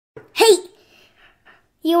Hey!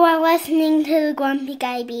 You are listening to the Grumpy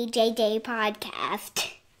Guy BJJ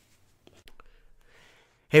Podcast.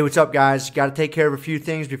 Hey, what's up, guys? Got to take care of a few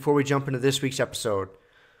things before we jump into this week's episode.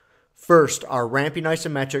 First, our Ramping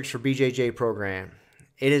Isometrics for BJJ program.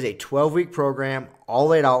 It is a 12-week program, all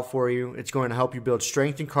laid out for you. It's going to help you build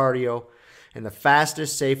strength and cardio in the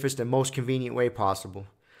fastest, safest, and most convenient way possible.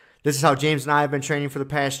 This is how James and I have been training for the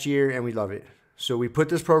past year, and we love it. So we put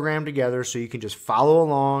this program together so you can just follow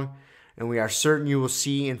along, and we are certain you will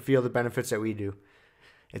see and feel the benefits that we do.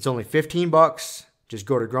 It's only $15. Just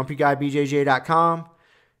go to grumpyguybjj.com,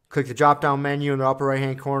 click the drop-down menu in the upper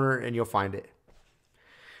right-hand corner, and you'll find it.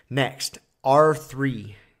 Next,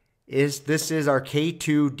 R3. This is our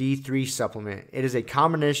K2 D3 supplement. It is a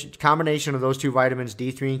combination of those two vitamins,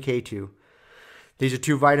 D3 and K2. These are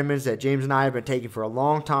two vitamins that James and I have been taking for a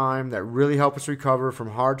long time that really help us recover from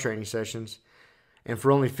hard training sessions. And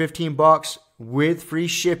for only $15 with free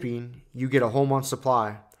shipping, you get a whole month's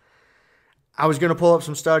supply. I was going to pull up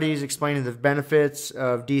some studies explaining the benefits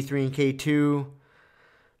of D3 and K2,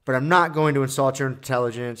 but I'm not going to insult your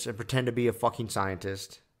intelligence and pretend to be a fucking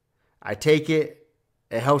scientist. I take it.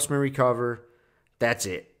 It helps me recover. That's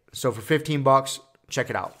it. So for $15,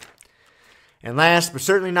 check it out. And last but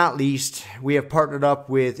certainly not least, we have partnered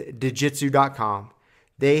up with Jiu-Jitsu.com.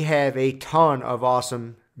 They have a ton of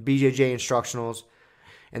awesome BJJ instructionals,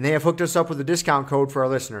 and they have hooked us up with a discount code for our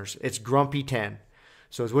listeners. It's Grumpy10.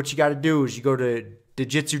 So what you got to do is you go to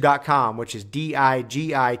Jiu-Jitsu.com, which is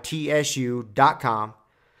DIGITSU.com.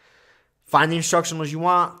 Find the instructionals you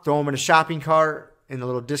want, throw them in a shopping cart. In the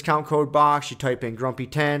little discount code box, you type in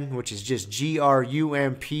Grumpy10, which is just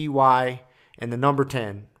GRUMPY and the number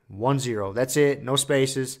 10, 10. That's it, no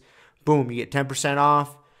spaces. Boom, you get 10%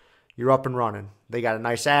 off. You're up and running. They got a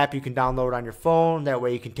nice app you can download on your phone. That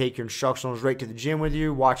way you can take your instructionals right to the gym with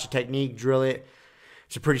you, watch the technique, drill it.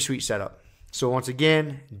 It's a pretty sweet setup. So once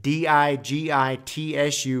again,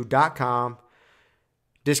 DIGITSU.com.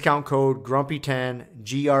 Discount code Grumpy10,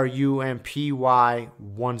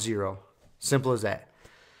 GRUMPY10. Simple as that.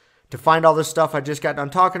 To find all this stuff I just got done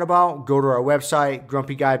talking about, go to our website,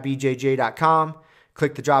 grumpyguybjj.com.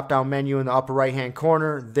 Click the drop-down menu in the upper right-hand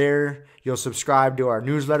corner. There, you'll subscribe to our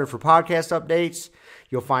newsletter for podcast updates.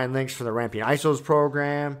 You'll find links for the Ramping Isos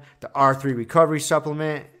program, the R3 Recovery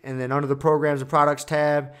Supplement, and then under the Programs and Products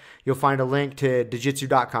tab, you'll find a link to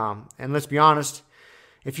Jiu-Jitsu.com. And let's be honest,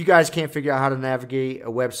 if you guys can't figure out how to navigate a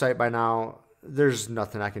website by now, there's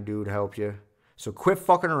nothing I can do to help you. So quit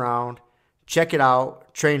fucking around, check it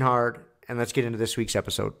out, train hard, and let's get into this week's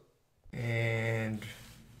episode. And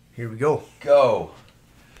here we go. Go.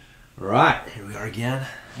 All right, here we are again.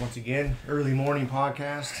 Once again, early morning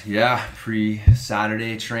podcast. Yeah,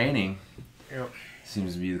 pre-Saturday training. Yep.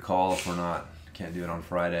 Seems to be the call if can't do it on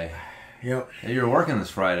Friday. Yep. Hey, you were working this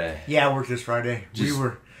Friday. Yeah, I worked this Friday.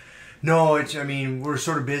 We're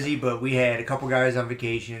sort of busy, but we had a couple guys on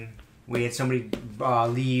vacation. We had somebody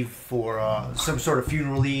leave for some sort of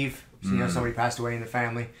funeral leave. So, somebody passed away in the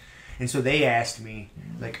family. And so they asked me,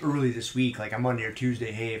 like, early this week, like, on Monday or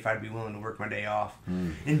Tuesday, hey, if I'd be willing to work my day off.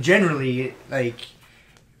 And generally, like,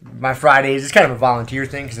 my Fridays, it's kind of a volunteer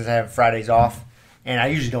thing because I have Fridays off. And I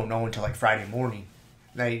usually don't know until, like, Friday morning.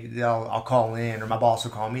 I'll call in, or my boss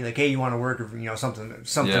will call me, like, hey, you want to work, or, something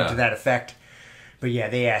to that effect. But, yeah,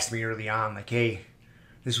 they asked me early on, like, hey,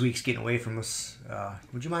 this week's getting away from us.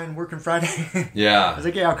 Would you mind working Friday? Yeah. I was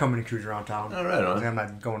like, yeah, I'll come in and cruise around town. All right. I'm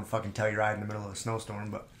not going to fucking Telluride in the middle of a snowstorm,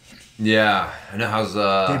 but... Yeah. I know. How's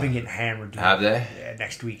they've been getting hammered, dude. Have they? Yeah,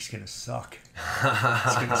 next week's gonna suck.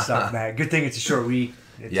 It's gonna suck bad. Good thing it's a short week.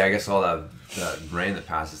 Yeah, I guess all that rain that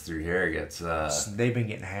passes through here gets... They've been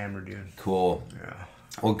getting hammered, dude. Cool. Yeah.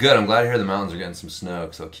 Well, good. I'm glad to hear the mountains are getting some snow,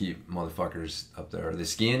 because they'll keep motherfuckers up there. Are they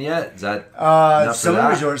skiing yet? Is that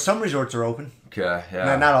some resorts are open. Okay,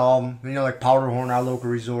 yeah. Not all of them. Like Powderhorn, our local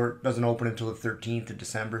resort, doesn't open until the 13th of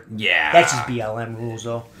December. Yeah. That's just BLM rules,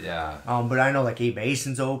 though. Yeah. But I know, like, Abe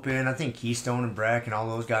Basin's open. I think Keystone and Breck and all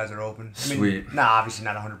those guys are open. Sweet. Obviously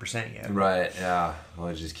not 100% yet. Right, yeah. Well,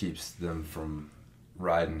 it just keeps them from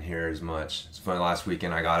riding here as much. It's funny, last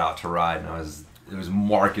weekend I got out to ride, and it was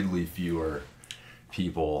markedly fewer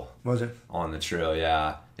people. Was it? On the trail,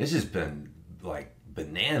 yeah. It's just been, like,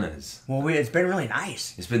 bananas. Well, it's been really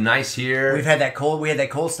nice. It's been nice here. We had that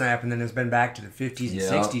cold snap, and then it's been back to the 50s and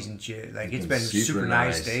 60s and shit. Like, it's been super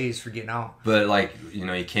nice days for getting out. But, like, you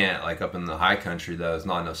can't, like, up in the high country, though, there's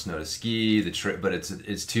not enough snow to ski. But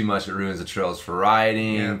it's too much. It ruins the trails for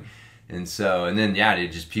riding. Yeah. And then, yeah,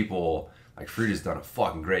 dude, just people, like, Fruit has done a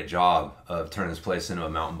fucking great job of turning this place into a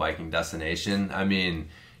mountain biking destination. I mean,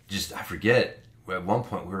 I forget, at one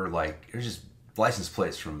point we were like, there's just license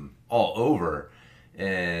plates from all over.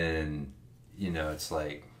 and it's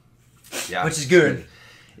like, yeah, which is good.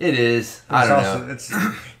 It is. I don't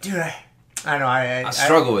know. Dude, I know. I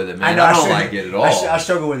struggle with it, man. I don't like it at all. I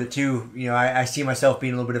struggle with it too. I see myself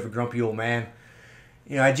being a little bit of a grumpy old man.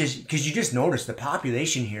 Because you just notice the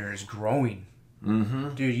population here is growing.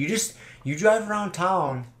 Mm-hmm. Dude, you drive around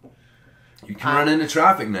town. You can run into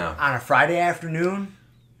traffic now. On a Friday afternoon,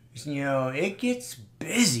 it gets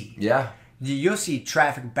busy. Yeah. You'll see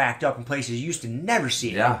traffic backed up in places you used to never see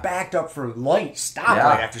it. Yeah. Backed up for stoplight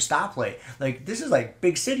after stoplight. Like, this is like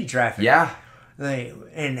big city traffic. Yeah.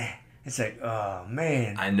 And it's like, oh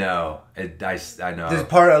man. I know. I know. There's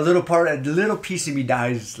a little piece of me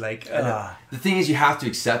dies. Like, the thing is, you have to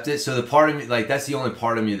accept it. So the part of me, like, that's the only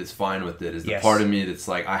part of me that's fine with it. Is the part of me that's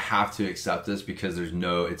like, I have to accept this because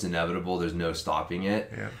it's inevitable. There's no stopping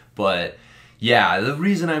it. Yeah. But yeah, the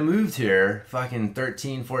reason I moved here fucking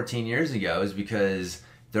 13, 14 years ago is because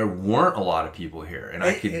there weren't a lot of people here, and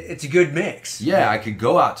it's a good mix. Yeah, I could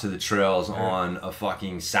go out to the trails on a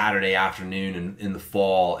fucking Saturday afternoon in the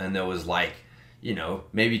fall, and there was like,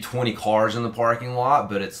 maybe 20 cars in the parking lot,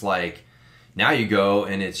 but it's like, now you go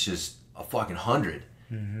and it's just a fucking 100,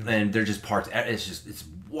 and they're just parked. It's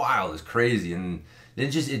wild, it's crazy, and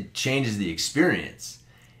it changes the experience.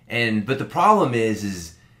 But the problem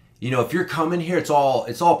is if you're coming here, it's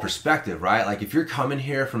all perspective, right? Like, if you're coming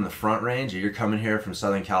here from the Front Range or you're coming here from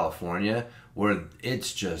Southern California, where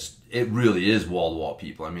it really is wall-to-wall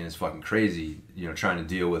people. I mean, it's fucking crazy, trying to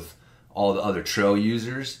deal with all the other trail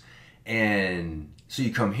users. And so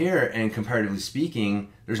you come here, and comparatively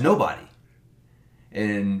speaking, there's nobody.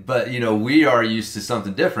 But we are used to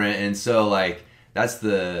something different, and so like, that's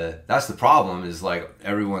the problem, is like,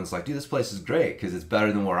 everyone's like, dude, this place is great because it's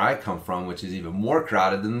better than where I come from, which is even more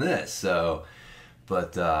crowded than this. So,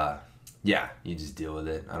 but yeah, you just deal with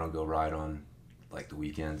it. I don't go ride on like the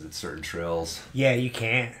weekends at certain trails. Yeah, you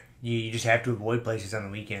can't. You just have to avoid places on the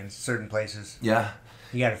weekends, certain places. Yeah.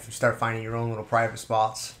 You got to start finding your own little private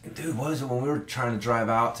spots. Dude, what was it when we were trying to drive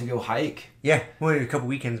out to go hike? Yeah, we went a couple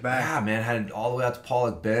weekends back. Yeah, man, had it all the way out to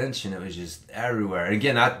Pollock Bench, and it was just everywhere. And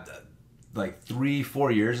again, like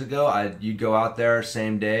 3-4 years ago, you'd go out there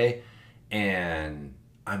same day, and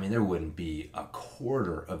I mean, there wouldn't be a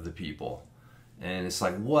quarter of the people. And it's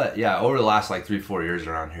like, what? Yeah, over the last like 3-4 years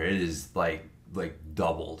around here, it is like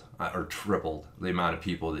doubled or tripled the amount of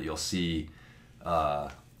people that you'll see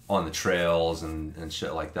on the trails and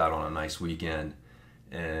shit like that on a nice weekend.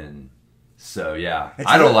 And so yeah,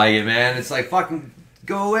 I don't like it, man. It's like, fucking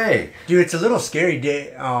go away, dude. It's a little scary.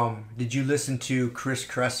 Did you listen to Chris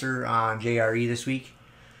Kresser on JRE this week?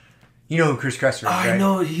 You know who Chris Kresser is, right? I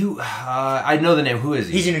know you. I know the name. Who is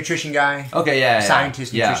he? He's a nutrition guy. Okay, yeah.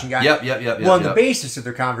 Scientist, nutrition guy. Yep. Well, the basis of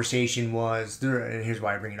their conversation was, and here's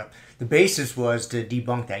why I bring it up. The basis was to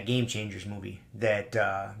debunk that Game Changers movie, that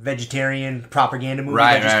vegetarian propaganda movie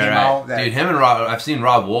that just came out. Dude, him and Rob, I've seen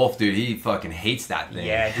Rob Wolf, dude. He fucking hates that thing.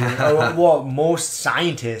 Yeah, dude. Well, most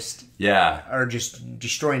scientists are just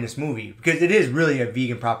destroying this movie because it is really a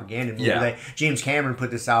vegan propaganda movie. Yeah. Like, James Cameron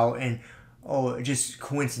put this out, and just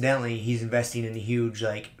coincidentally, he's investing in a huge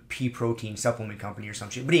pea protein supplement company or some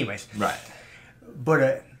shit. But anyways, right.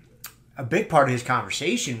 But a big part of his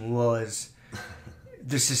conversation was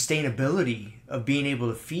the sustainability of being able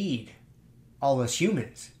to feed all us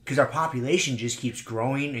humans, because our population just keeps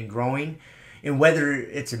growing and growing, and whether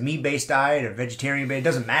it's a meat-based diet or vegetarian based, it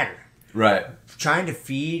doesn't matter. Right. Trying to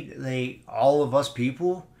feed all of us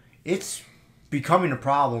people, it's becoming a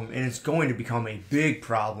problem, and it's going to become a big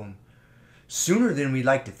problem sooner than we'd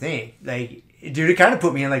like to think. Dude, it kind of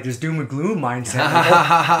put me in this doom and gloom mindset.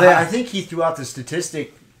 I think he threw out the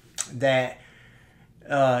statistic that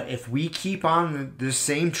if we keep on this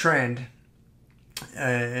same trend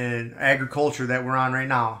in agriculture that we're on right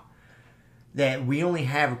now, that we only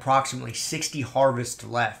have approximately 60 harvests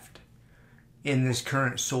left in this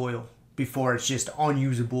current soil before it's just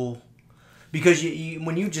unusable. Because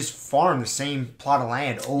when you just farm the same plot of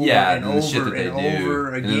land over and over and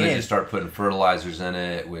over again, and then they just start putting fertilizers in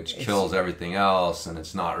it, which kills everything else, and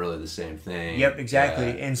it's not really the same thing. Yep, exactly.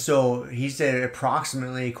 Yeah. And so he said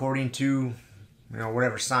approximately, according to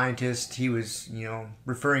whatever scientist he was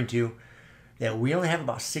referring to, that we only have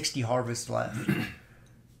about 60 harvests left.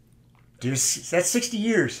 Dude, that's 60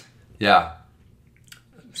 years. Yeah.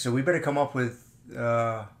 So we better come up with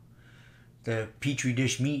the Petri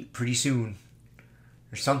dish meat pretty soon.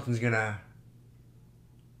 Or something's gonna...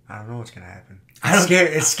 I don't know what's gonna happen. It's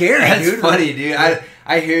scary, that's dude. That's funny, dude.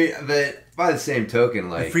 I hear you, but by the same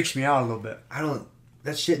token, it freaks me out a little bit.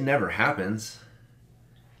 That shit never happens.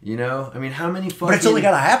 I mean, how many fucking... But it's only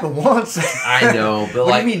gotta happen once. I know, but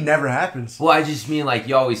what do you mean never happens? Well, I just mean,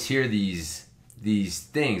 you always hear these these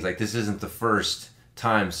things. Like, this isn't the first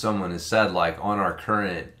time someone has said, like, on our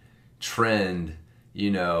current trend, you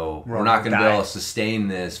know, we're not going to be able to sustain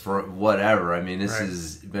this for whatever. I mean, this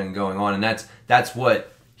has been going on, and that's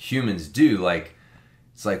what humans do. Like,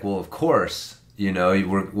 it's like, well, of course, you know,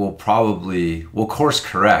 we'll course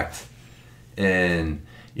correct. And,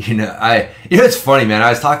 you know, it's funny, man. I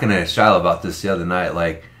was talking to Shiloh about this the other night.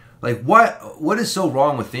 Like what is so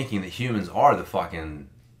wrong with thinking that humans are the fucking,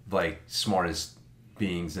 like, smartest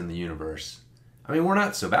beings in the universe? I mean, we're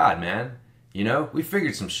not so bad, man. You know, we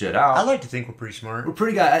figured some shit out. I like to think we're pretty smart. We're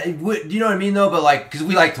pretty good. You know what I mean, though? But, like, because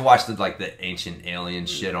we like to watch the ancient alien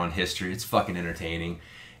shit on history. It's fucking entertaining.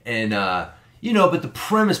 And, you know, but the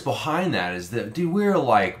premise behind that is that, dude, we're,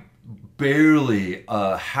 like, barely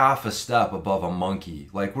half a step above a monkey.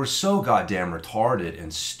 Like, we're so goddamn retarded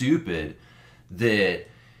and stupid that,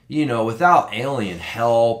 you know, without alien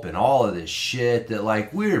help and all of this shit, that,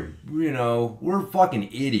 like, we're fucking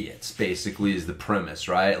idiots, basically, is the premise,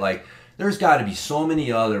 right? Like, there's got to be so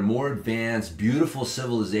many other more advanced, beautiful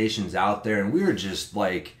civilizations out there, and we're just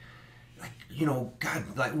like, you know,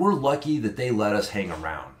 God, like, we're lucky that they let us hang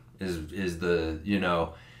around. Is the, you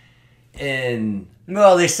know, and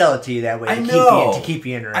well, they sell it to you that way to keep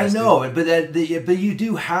you interested. I know, but you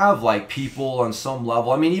do have, like, people on some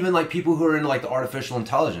level. I mean, even, like, people who are into, like, the artificial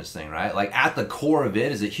intelligence thing, right? Like, at the core of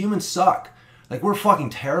it is that humans suck. Like, we're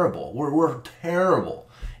fucking terrible. We're terrible.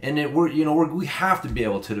 And we have to be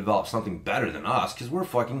able to develop something better than us, because we're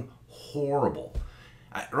fucking horrible,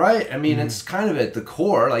 right? I mean, it's kind of at the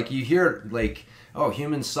core. Like, you hear, like, oh,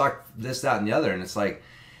 humans suck, this, that, and the other, and it's like,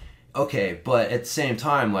 okay, but at the same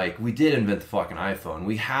time, like, we did invent the fucking iPhone.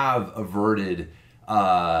 We have averted,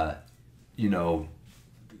 you know,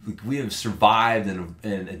 we have survived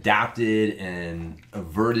and adapted and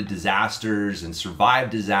averted disasters and survived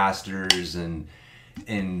disasters and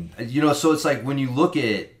you know, so it's like, when you look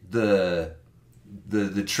at the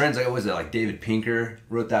trends, like, what was it, like, David Pinker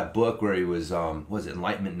wrote that book where he was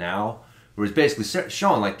Enlightenment Now, where he's basically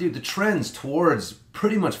showing, like, dude, the trends towards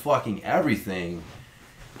pretty much fucking everything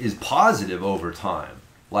is positive over time.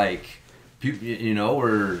 Like, you know,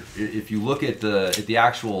 or if you look at the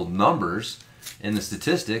actual numbers and the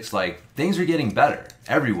statistics, like, things are getting better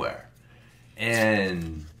everywhere.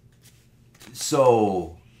 And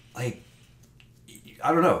so, like,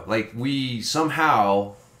 I don't know, like, we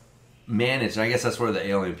somehow manage, and I guess that's where the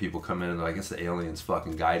alien people come in, and I guess the aliens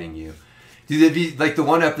fucking guiding you. Dude, they'd be, like, the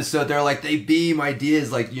one episode, they're like, they beam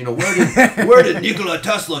ideas, like, you know, where did Nikola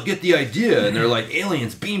Tesla get the idea? And they're like,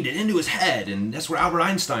 aliens beamed it into his head, and that's where Albert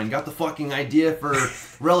Einstein got the fucking idea for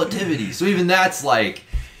relativity. So even that's, like,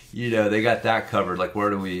 you know, they got that covered. Like, how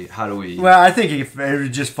do we... Well, I think if it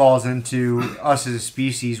just falls into us as a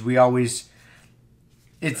species,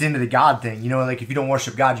 it's into the God thing. You know, like, if you don't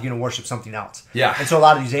worship God, you're going to worship something else. Yeah. And so a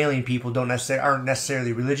lot of these alien people aren't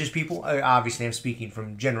necessarily religious people. Obviously, I'm speaking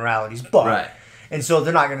from generalities, but... Right. And so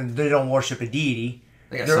they don't worship a deity.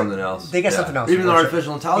 They got something else. They got something else. Even the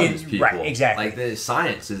artificial intelligence people. Right, exactly. Like, the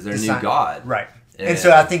science is their new God. Right. And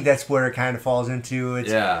so I think that's where it kind of falls into.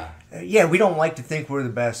 Yeah, we don't like to think we're the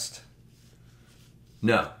best.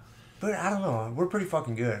 No. But I don't know. We're pretty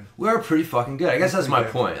fucking good. We're pretty fucking good. I guess that's my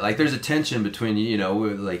point. Like, there's a tension between, you know,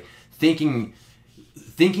 we're, like, thinking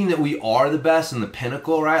that we are the best and the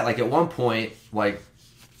pinnacle, right? Like, at one point, like,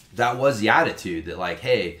 that was the attitude that, like,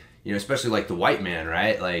 hey, you know, especially, like, the white man,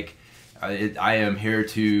 right? Like, I am here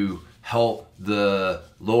to help the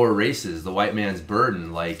lower races, the white man's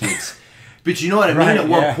burden. Like, it's... But you know what I mean? Right, at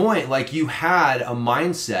one point, like, you had a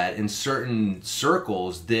mindset in certain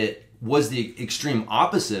circles that was the extreme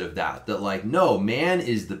opposite of that. That, like, no, man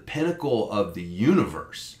is the pinnacle of the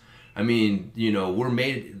universe. I mean, you know, we're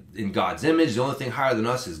made in God's image. The only thing higher than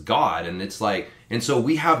us is God. And it's like, and so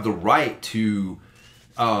we have the right to,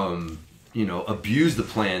 you know, abuse the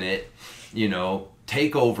planet, you know,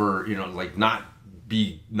 take over, you know, like, not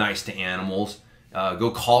be nice to animals, go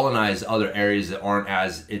colonize other areas that aren't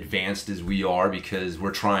as advanced as we are because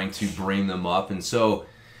we're trying to bring them up. And so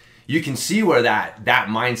you can see where that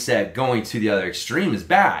mindset going to the other extreme is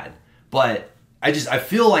bad. But I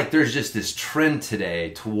feel like there's just this trend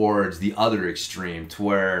today towards the other extreme, to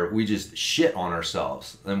where we just shit on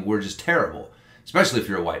ourselves and we're just terrible, especially if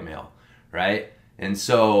you're a white male, right? And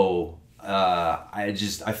so I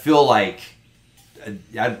feel like,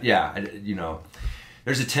 you know,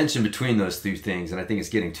 there's a tension between those two things, and I think it's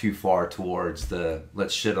getting too far towards the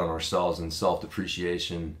let's shit on ourselves and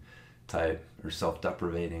self-depreciation type, or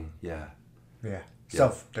self-deprivating. Yeah. Yeah.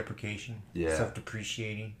 Self-deprecation. Yeah.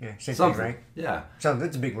 Self-depreciating. Yeah. Same Something. thing, right? Yeah.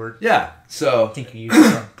 That's a big word. Yeah. So. I think you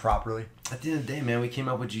use it properly. At the end of the day, man, we came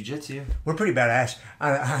up with jiu-jitsu. We're pretty badass.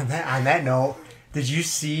 On that note, did you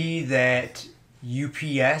see that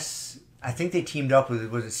UPS, I think they teamed up with,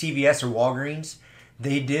 was it CVS or Walgreens?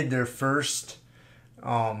 They did their first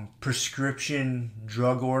prescription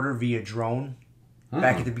drug order via drone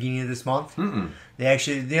back at the beginning of this month.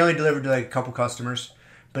 They only delivered to like a couple customers,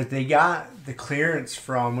 but they got the clearance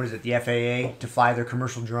from, the FAA to fly their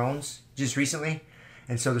commercial drones just recently.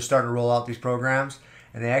 And so they're starting to roll out these programs.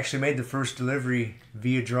 And they actually made the first delivery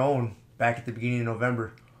via drone back at the beginning of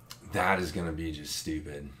November. That is going to be just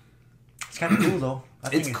stupid. It's kind of cool, though.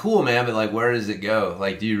 It's cool, man, but, like, where does it go?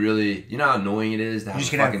 Like, do you really... You know how annoying it is to have a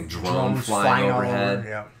fucking drone flying overhead? Over,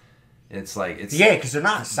 yeah. It's like... Yeah, because they're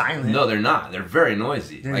not silent. No, they're not. They're very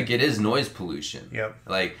noisy. Like, it is noise pollution. Yep.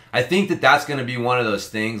 Like, I think that's going to be one of those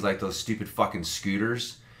things, like those stupid fucking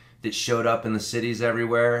scooters that showed up in the cities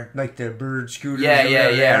everywhere. Like the bird scooters.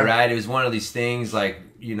 Yeah, right? It was one of these things like,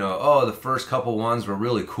 the first couple ones were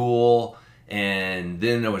really cool, and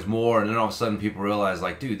then there was more, and then all of a sudden people realized,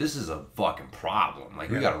 like, dude, this is a fucking problem.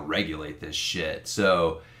 Like, we got to regulate this shit.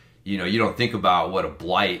 So, you don't think about what a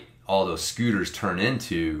blight all those scooters turn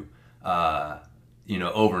into,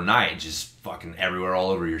 overnight, just fucking everywhere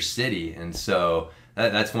all over your city. And so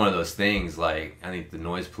that's one of those things, like, I think the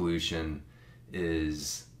noise pollution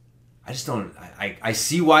is... I just don't... I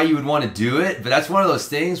see why you would want to do it, but that's one of those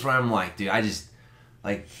things where I'm like, dude, I just...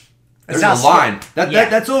 Like, there's a line.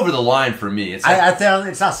 That's over the line for me. It's like, I think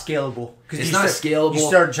it's not scalable. It's not scalable. You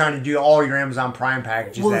started trying to do all your Amazon Prime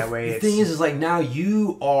packages that way. The thing is like, now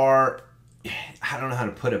you are... I don't know how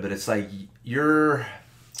to put it, but it's like your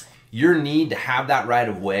need to have that right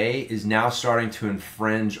of way is now starting to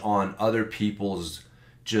infringe on other people's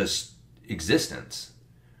just existence.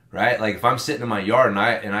 Right? Like, if I'm sitting in my yard and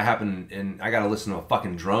I gotta listen to a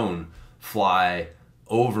fucking drone fly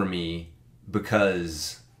over me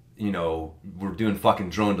because, we're doing fucking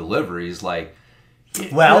drone deliveries, like,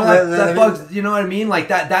 well, that bugs, you know what I mean? Like,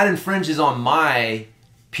 that infringes on my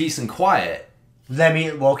peace and quiet.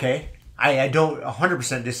 Okay. I don't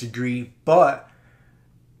 100% disagree, but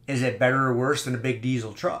is it better or worse than a big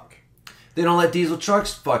diesel truck? They don't let diesel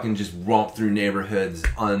trucks fucking just romp through neighborhoods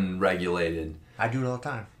unregulated. I do it all the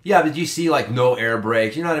time. Yeah, but you see, like, no air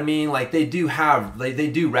brakes. You know what I mean? Like, they do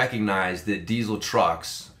recognize that diesel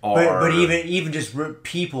trucks are... But even just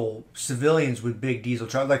people, civilians with big diesel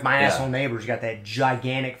trucks, like my asshole neighbor's got that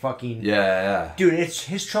gigantic fucking... Yeah. Dude,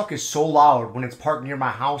 his truck is so loud when it's parked near my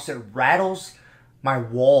house, it rattles my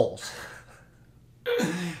walls.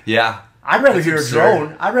 Yeah. I'd rather hear a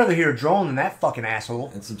drone. I'd rather hear a drone than that fucking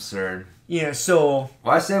asshole. It's absurd. Yeah, so...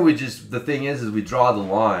 Well, I say the thing is we draw the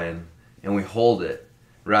line... and we hold it,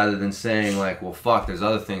 rather than saying, like, well, fuck, there's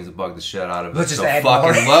other things that bug the shit out of it. Let's just so add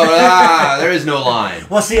fucking more. there is no line.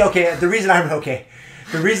 Well, see, okay, the reason I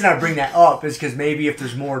bring that up is because maybe if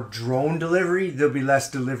there's more drone delivery, there'll be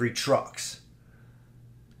less delivery trucks.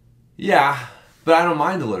 Yeah, but I don't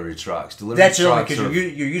mind delivery trucks. That's only because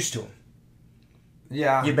you're used to them.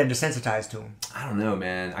 Yeah. You've been desensitized to them. I don't know,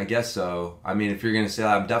 man. I guess so. I mean, if you're going to say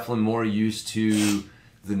that, I'm definitely more used to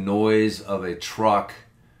the noise of a truck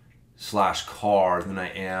 / car than I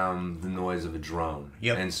am the noise of a drone.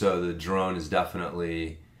 Yep. And so the drone is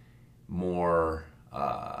definitely more,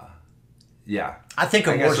 yeah. I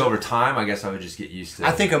guess over time, I guess I would just get used to it.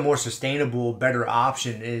 I think a more sustainable, better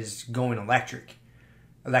option is going electric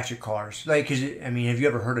cars. Like, cause, I mean, have you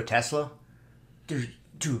ever heard of Tesla? Dude,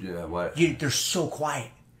 yeah, what? They're so quiet.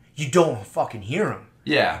 You don't fucking hear them.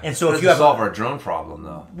 Yeah. And so if you solve our drone problem,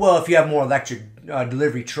 though. Well, if you have more electric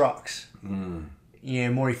delivery trucks.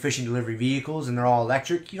 More efficient delivery vehicles, and they're all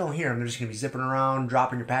electric, you don't hear them. They're just going to be zipping around,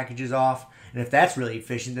 dropping your packages off. And if that's really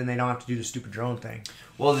efficient, then they don't have to do the stupid drone thing.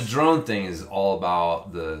 Well, the drone thing is all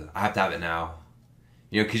about I have to have it now.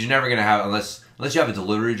 Because you're never going to have, unless you have a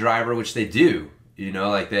delivery driver, which they do.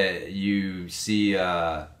 Like that you see, when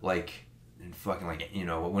I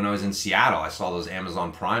was in Seattle, I saw those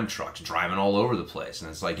Amazon Prime trucks driving all over the place.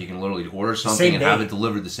 And it's like you can literally order something and have it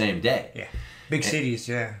delivered the same day. Yeah. Big cities,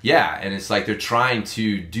 yeah. Yeah, and it's like they're trying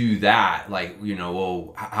to do that. Like,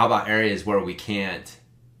 well, how about areas where we can't,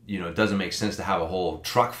 it doesn't make sense to have a whole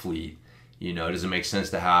truck fleet. It doesn't make sense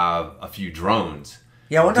to have a few drones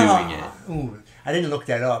doing it. I didn't look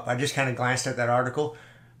that up. I just kind of glanced at that article.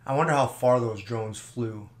 I wonder how far those drones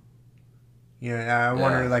flew. I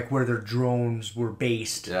wonder, like, where their drones were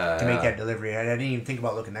based to make that delivery. I didn't even think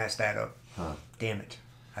about looking that stat up. Huh. Damn it.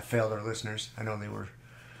 I failed our listeners. I know they were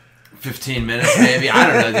 15 minutes maybe. I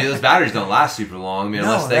don't know, dude. Those batteries don't last super long. I mean,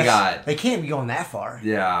 unless they can't be going that far.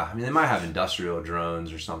 Yeah, I mean, they might have industrial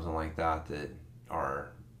drones or something like that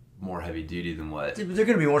are more heavy duty than what. They're going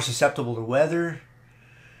to be more susceptible to weather.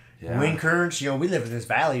 Yeah. Wind currents. You know, we live in this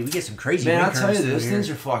valley. We get some crazy wind currents. Man, I'll tell you, those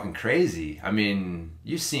things are fucking crazy. I mean,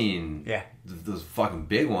 you've seen those fucking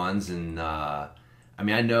big ones. And, I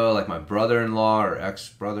mean, I know, like, my brother-in-law or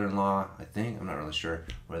ex-brother-in-law, I think. I'm not really sure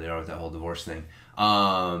where they are with that whole divorce thing.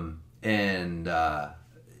 And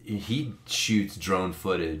he shoots drone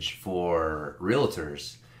footage for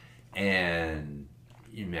realtors. And,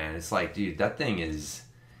 man, it's like, dude, that thing is...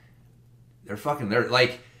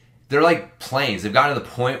 They're like planes. They've gotten to the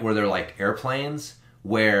point where they're like airplanes,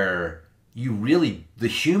 where the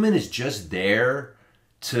human is just there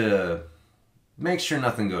to make sure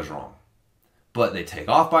nothing goes wrong. But they take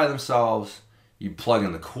off by themselves. You plug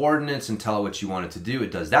in the coordinates and tell it what you want it to do.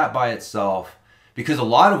 It does that by itself. Because a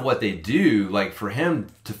lot of what they do, like for him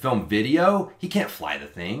to film video, he can't fly the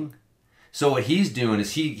thing. So what he's doing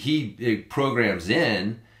is he programs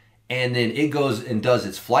in, and then it goes and does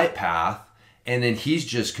its flight path. And then he's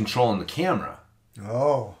just controlling the camera.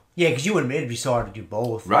 Oh. Yeah, because you admit it'd be so hard to do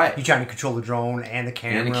both. Right. You're trying to control the drone and the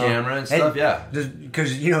camera. And stuff, yeah.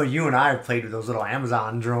 Because, you and I have played with those little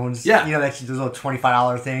Amazon drones. Yeah. You know, those little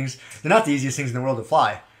 $25 things. They're not the easiest things in the world to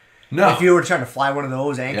fly. No. If you were trying to fly one of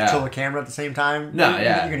those and control the camera at the same time, you're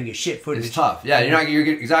going to get shit footage. It's tough. Yeah,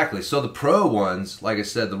 exactly. So the pro ones, like I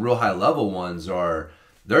said, the real high level ones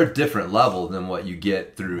they're a different level than what you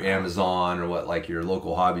get through Amazon or what like your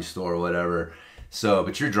local hobby store or whatever. So,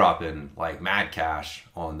 but you're dropping like mad cash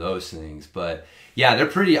on those things. But yeah, they're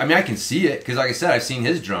pretty, I mean, I can see it because like I said, I've seen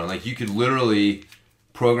his drone. Like you could literally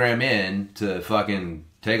program in to fucking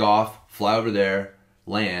take off, fly over there,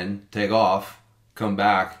 land, take off, come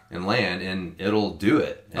back and land, and it'll do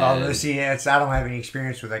it. And see, I don't have any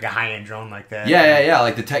experience with like a high-end drone like that. Yeah.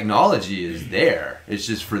 Like the technology is there. It's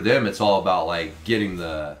just for them, it's all about like getting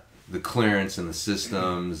the clearance and the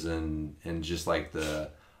systems and just like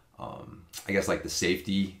the, I guess like the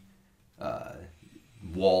safety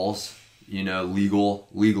walls. You know, legal.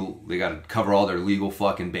 They got to cover all their legal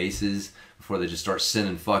fucking bases before they just start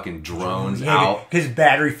sending fucking drones out. His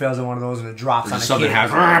battery fails on one of those and it drops on a kid.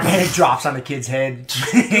 It drops on the kid's head.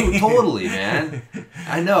 Dude, totally, man.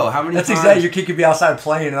 I know. How many times? That's exactly. Your kid could be outside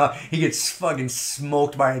playing and he gets fucking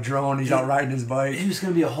smoked by a drone. He's out riding his bike. It was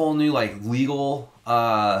going to be a whole new like legal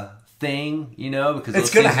thing, you know, because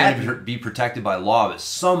it's those things are going to be protected by law, but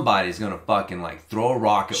somebody's going to fucking like throw a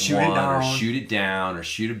rock at one or shoot it down or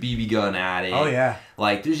shoot a BB gun at it. Oh yeah.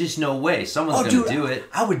 Like there's just no way someone's going to do it.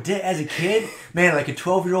 I would, as a kid, man, like a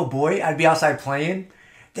 12-year-old boy, I'd be outside playing.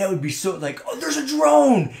 That would be so like, oh, there's a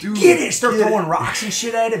drone. Dude, get it. Start throwing rocks and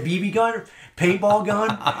shit at it. BB gun, paintball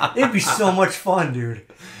gun. It'd be so much fun, dude.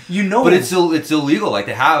 You know, but it's illegal. Like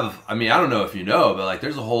they have. I mean, I don't know if you know, but like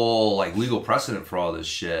there's a whole like legal precedent for all this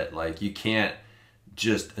shit. Like you can't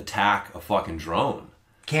just attack a fucking drone.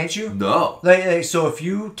 Can't you? No. Like so, if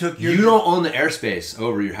you took your, you don't own the airspace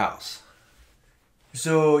over your house.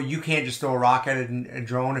 So you can't just throw a rock at a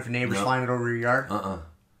drone if a neighbor's flying it over your yard.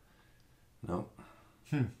 Nope.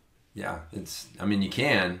 Yeah, it's. I mean, you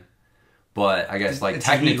can. But I guess like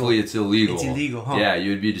technically it's illegal. It's illegal, huh? Yeah, you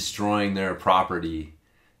would be destroying their property.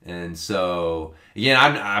 And so again,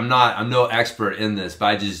 I'm no expert in this,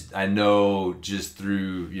 but I know just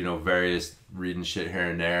through, you know, various reading shit here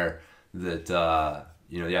and there that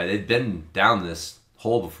you know, yeah, they've been down this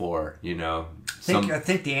hole before, you know. I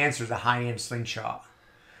think the answer is a high-end slingshot.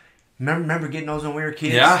 Remember getting those when we were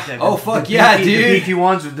kids? Yeah. Fuck yeah, dude. The beefy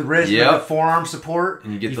ones with the wrist, with the forearm support.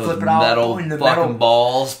 And you get those flip it metal out, fucking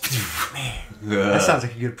balls. Man, that sounds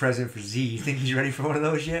like a good present for Z. You think he's ready for one of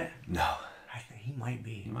those yet? No. He might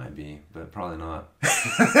be. He might be, but probably not.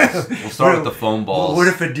 We'll start with the foam balls. What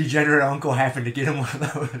if a degenerate uncle happened to get him one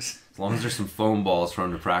of those? As long as there's some foam balls for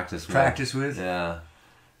him to practice with. Yeah.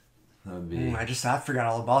 That would be. I forgot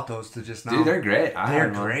all about those to just now. Dude, they're great. They're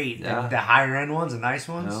great. Yeah. The higher end ones, the nice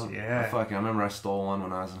ones. No, yeah. I remember I stole one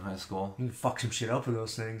when I was in high school. You can fuck some shit up with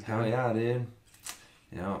those things. Hell yeah, dude.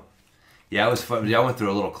 Yeah. Yeah, it was fun. Yeah, I went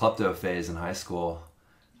through a little klepto phase in high school.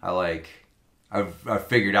 I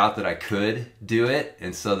figured out that I could do it,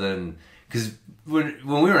 and so then, because when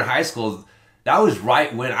we were in high school, that was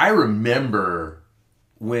right when I remember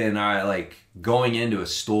when I like going into a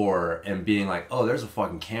store and being like, oh, there's a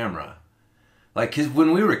fucking camera. Like, because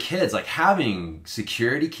when we were kids, like having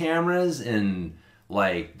security cameras and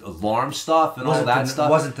like alarm stuff and all that stuff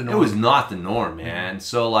wasn't the norm. It was not the norm, man.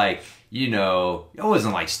 So like, you know, it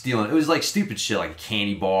wasn't like stealing. It was like stupid shit, like a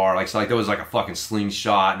candy bar. Like, so like there was like a fucking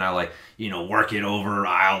slingshot, and I like, you know, work it over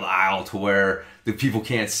aisle to aisle to where the people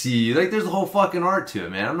can't see you. Like, there's a whole fucking art to it,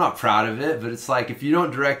 man. I'm not proud of it, but it's like, if you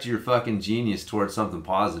don't direct your fucking genius towards something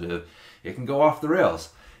positive, it can go off the rails.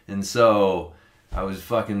 And so I was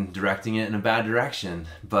fucking directing it in a bad direction.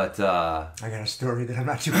 But I got a story that I'm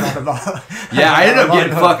not too proud about. yeah, I ended up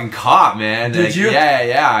getting fucking caught, man. Did like, you?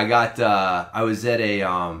 Yeah. I got I was at a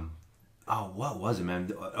what was it,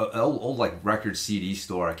 man? Old like record CD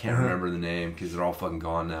store. I can't remember the name because they're all fucking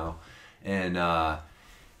gone now. And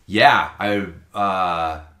yeah, I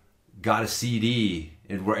got a CD,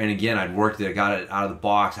 and again, I'd worked it. I got it out of the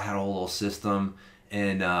box. I had a whole little system,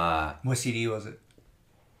 and what CD was it?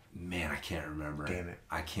 Man, I can't remember. Damn it,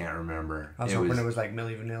 I can't remember. I was hoping it was like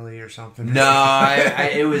Milli Vanilli or something. No,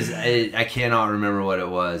 I cannot remember what it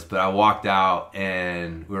was. But I walked out,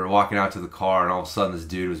 and we were walking out to the car, and all of a sudden, this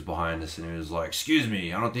dude was behind us, and he was like, "Excuse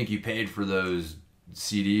me, I don't think you paid for those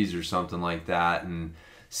CDs or something like that." And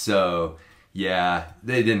so, yeah,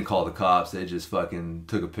 they didn't call the cops. They just fucking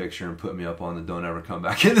took a picture and put me up on the "Don't ever come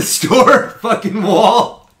back in the store" fucking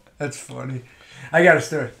wall. That's funny. I got a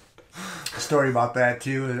story about that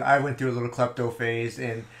too. I went through a little klepto phase,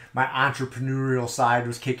 and my entrepreneurial side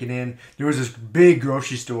was kicking in. There was this big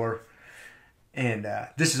grocery store, and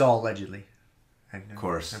this is all allegedly. Of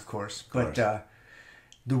course. But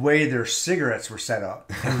the way their cigarettes were set up,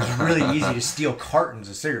 it was really easy to steal cartons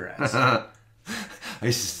of cigarettes. I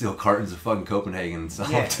used to steal cartons of fucking Copenhagen and sell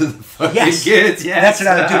them to the fucking kids. Yes. That's what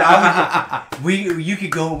I would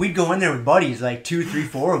do. We'd go in there with buddies, like 2, 3,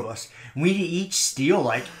 4 of us. We'd each steal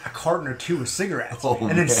like a carton or 2 of cigarettes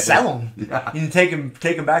and then sell them. Yeah. And take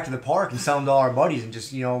them back to the park and sell them to all our buddies and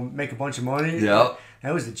just, make a bunch of money. Yep.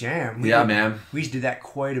 That was the jam. Man. We used to do that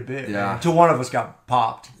quite a bit. Yeah. Until one of us got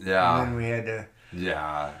popped. Yeah. And then we had to...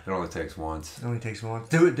 Yeah. It only takes once.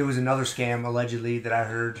 There was another scam, allegedly, that I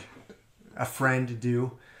heard a friend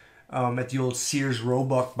do at the old Sears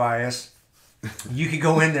Roebuck by us. You could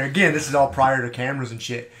go in there. Again, this is all prior to cameras and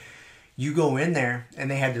shit. You go in there,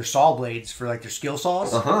 and they had their saw blades for, like, their skill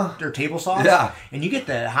saws, their table saws. Yeah. And you get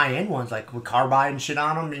the high-end ones, like, with carbide and shit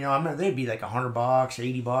on them. I mean, they'd be, like, $100,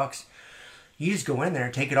 $80. You just go in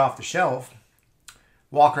there, take it off the shelf,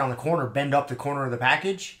 walk around the corner, bend up the corner of the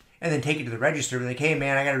package, and then take it to the register. Be like, hey,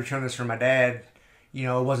 man, I got to return this for my dad. It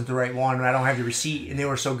wasn't the right one, and I don't have the receipt. And they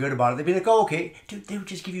were so good about it. They'd be like, oh, okay. Dude, they would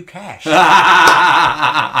just give you cash. So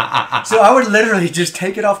I would literally just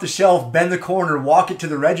take it off the shelf, bend the corner, walk it to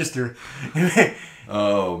the register.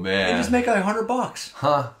 Oh, man. And just make like $100.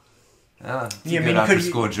 Huh. Yeah, you after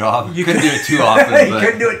school job. You couldn't do it too often. You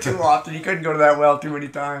couldn't do it too often. You couldn't go to that well too many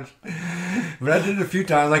times. But I did it a few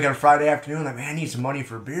times, like on a Friday afternoon. Like, man, I need some money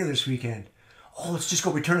for a beer this weekend. Oh, let's just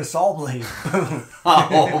go return a saw blade.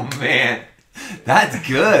 Oh, man. That's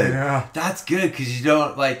good. Yeah. That's good because you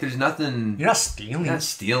don't, there's nothing. You're not stealing. You're not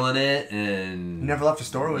stealing it, and you never left the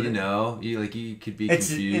store with it. You could be confused.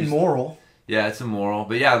 It's immoral. Yeah, it's immoral.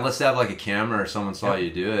 But yeah, unless they have like a camera or someone saw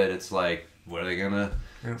you do it, it's like, what are they gonna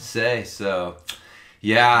say? So,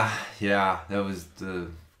 yeah, that was the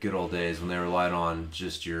good old days when they relied on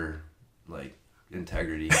just your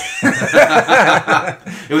integrity.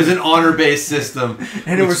 It was an honor-based system,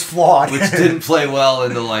 and it was flawed, which didn't play well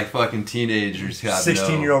into fucking teenagers.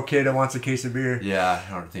 16-year-old kid that wants a case of beer. Yeah,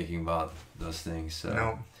 aren't thinking about those things. So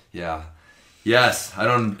no. Yeah, yes, I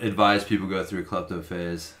don't advise people go through a klepto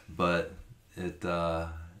phase, but it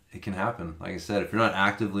can happen. Like I said, if you're not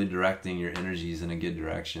actively directing your energies in a good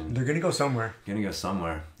direction, they're gonna go somewhere.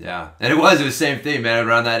 Yeah, and it was the same thing, man.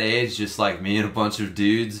 Around that age, just like me and a bunch of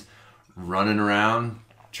dudes running around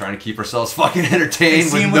trying to keep ourselves fucking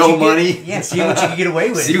entertained with no money. See what you can get away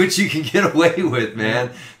with. See what you can get away with,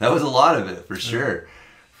 man. That was a lot of it, for sure.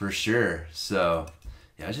 So,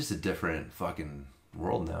 yeah, it's just a different fucking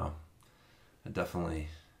world now. It's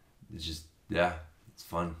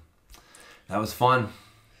fun. That was fun.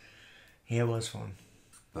 Yeah, it was fun.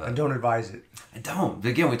 But I don't advise it. I don't. But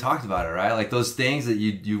again, we talked about it, right? Like those things that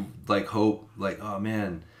you hope, oh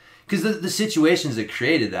man. Because the situations that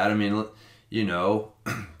created that, I mean, it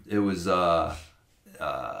was,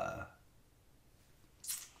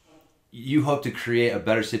 you hope to create a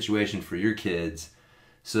better situation for your kids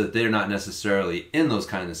so that they're not necessarily in those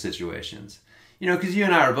kinds of situations. Because you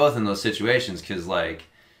and I are both in those situations because, I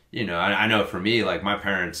know for me, my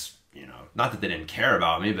parents, not that they didn't care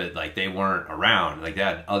about me, but, they weren't around. They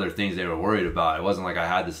had other things they were worried about. It wasn't like I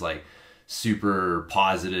had this, super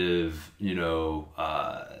positive,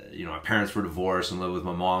 my parents were divorced and lived with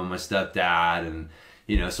my mom and my stepdad, and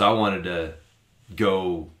so I wanted to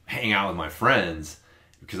go hang out with my friends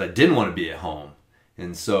because I didn't want to be at home.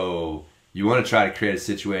 And so you want to try to create a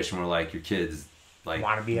situation where your kids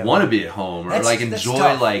want to be at home or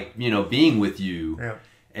enjoy being with you. Yeah.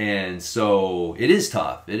 And so it is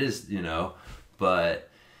tough. It is, but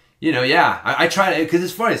yeah, I try to, because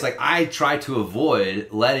it's funny. It's like I try to avoid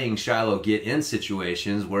letting Shiloh get in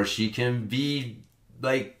situations where she can be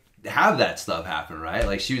like, have that stuff happen, right?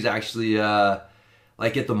 Like she was actually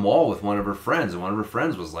like at the mall with one of her friends, and one of her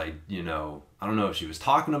friends was like, I don't know if she was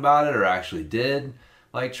talking about it or actually did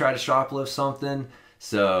like try to shoplift something.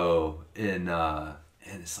 So and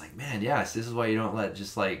it's like, man, yes, this is why you don't let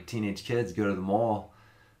just like teenage kids go to the mall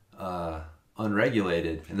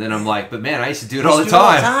unregulated. And then I'm like, but man, I used to do it all the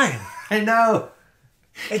time. I know.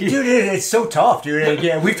 Dude, it's so tough, dude. And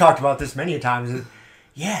yeah, we've talked about this many times.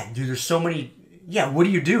 Yeah, dude, there's so many. Yeah, what do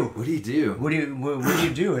you do? What do you do? What do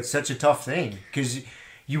you do? It's such a tough thing because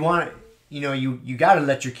you want, you got to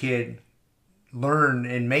let your kid learn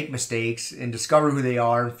and make mistakes and discover who they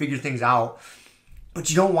are and figure things out, but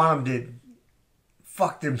you don't want them to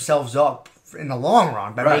fuck themselves up in the long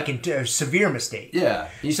run by making a severe mistake. Yeah,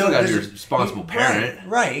 you still got your responsible parent.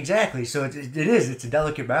 Right, exactly. So it's a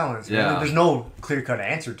delicate balance. Yeah. There's no clear-cut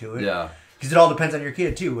answer to it. Yeah. Because it all depends on your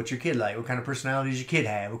kid, too. What's your kid like? What kind of personality does your kid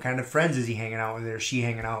have? What kind of friends is he hanging out with or she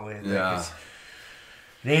hanging out with? Yeah.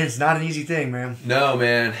 Man, it's not an easy thing, man. No,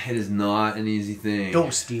 man. It is not an easy thing.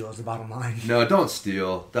 Don't steal is the bottom line. No, don't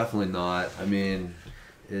steal. Definitely not. I mean,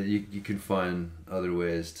 you can find other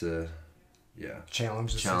ways to,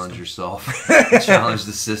 challenge yourself. Challenge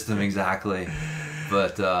the system, exactly.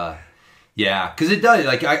 But, yeah. Because it does.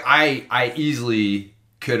 Like, I easily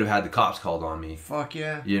could have had the cops called on me. Fuck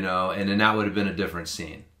yeah. And then that would have been a different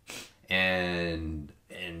scene. And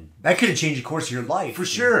that could have changed the course of your life. For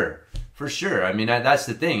sure. For sure. I mean, that's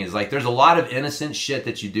the thing is like there's a lot of innocent shit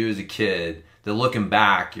that you do as a kid that looking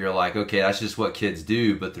back, you're like, okay, that's just what kids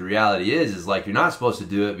do. But the reality is like you're not supposed to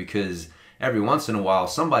do it because every once in a while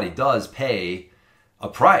somebody does pay a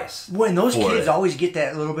price. When those kids always get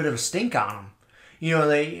that little bit of a stink on them. We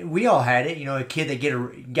all had it. A kid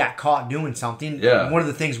that got caught doing something. Yeah. One of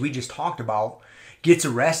the things we just talked about gets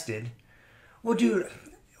arrested. Well, dude,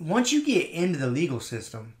 once you get into the legal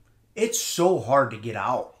system, it's so hard to get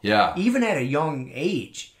out. Yeah. Even at a young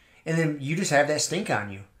age, and then you just have that stink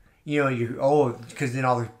on you. Because then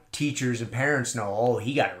all the teachers and parents know. Oh,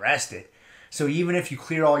 he got arrested. So even if you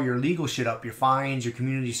clear all your legal shit up, your fines, your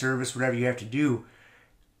community service, whatever you have to do,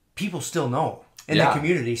 people still know. In the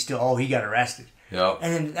community, still, oh, he got arrested. Yep.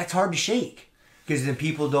 And then that's hard to shake because then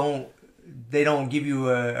people don't give you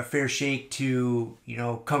a fair shake to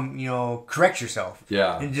correct yourself.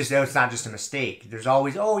 Yeah. And it's not just a mistake. There's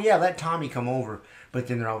always let Tommy come over, but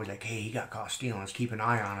then they're always like, hey, he got caught stealing. Let's keep an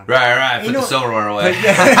eye on him. Right. Put the silverware away.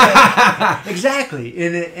 Exactly.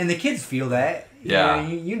 And the kids feel that. Yeah.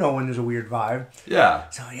 You know when there's a weird vibe. Yeah.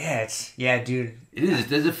 So dude. It is.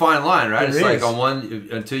 There's a fine line, right? It's is. like on one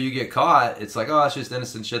until you get caught, it's like, oh, it's just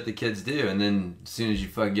innocent shit that kids do, and then as soon as you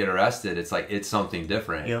fucking get arrested, it's like it's something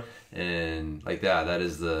different. Yep. And like that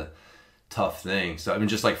is the tough thing. So I mean,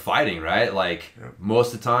 just like fighting, right? Like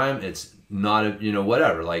most of the time, it's not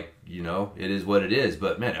whatever. Like it is what it is.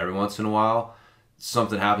 But man, every once in a while,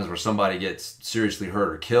 something happens where somebody gets seriously hurt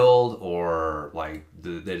or killed, or like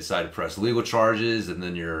they decide to press legal charges, and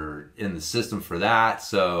then you're in the system for that.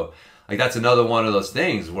 So. Like that's another one of those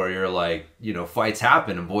things where you're like, fights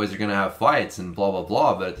happen and boys are gonna have fights and blah blah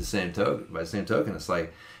blah. But by the same token, it's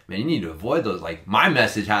like, man, you need to avoid those. Like my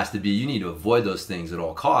message has to be, you need to avoid those things at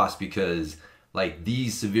all costs because like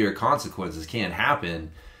these severe consequences can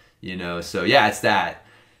happen. So yeah, it's that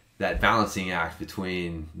balancing act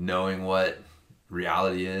between knowing what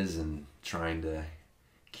reality is and trying to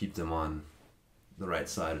keep them on the right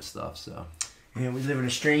side of stuff. So we live in a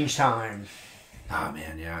strange time. Oh,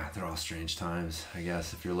 man, yeah. They're all strange times, I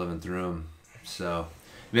guess, if you're living through them. So,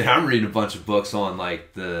 I'm reading a bunch of books on,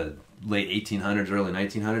 like, the late 1800s, early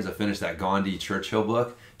 1900s. I finished that Gandhi Churchill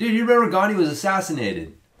book. Dude, you remember Gandhi was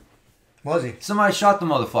assassinated? Was he? Somebody shot the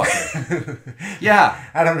motherfucker. Yeah.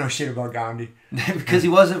 I don't know shit about Gandhi. Because he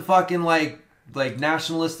wasn't fucking, like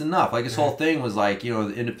nationalist enough. Like, his whole thing was, like,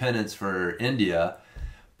 the independence for India.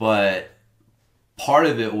 But... part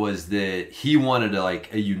of it was that he wanted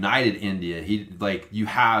a united India. You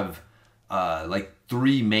have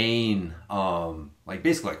three main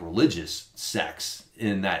basically religious sects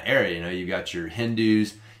in that area. You got your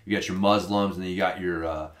Hindus, you got your Muslims, and then you got your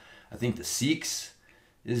I think the Sikhs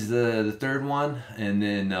is the third one. And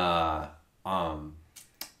then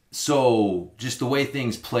so just the way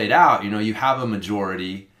things played out, you have a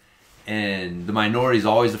majority and the minority is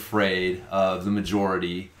always afraid of the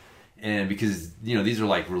majority. And because, these are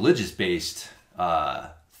like religious based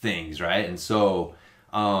things, right? And so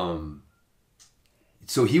he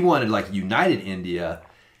wanted united India,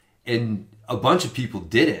 and a bunch of people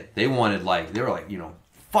didn't. They wanted they were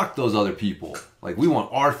fuck those other people. Like, we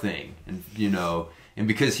want our thing. And, you know, and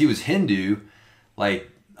because he was Hindu, like,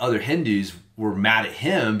 other Hindus were mad at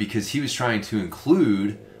him because he was trying to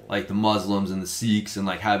include, like, the Muslims and the Sikhs and,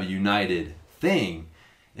 like, have a united thing.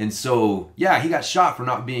 And so, yeah, he got shot for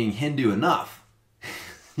not being Hindu enough.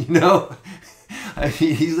 You know? I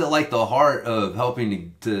mean, he's at, like, the heart of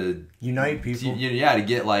helping to unite people. To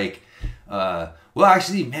get, like, well,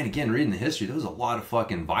 actually, man, again, reading the history, there was a lot of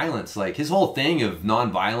fucking violence. Like, his whole thing of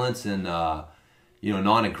nonviolence and, you know,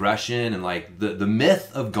 non-aggression, and, like, the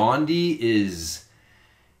myth of Gandhi is,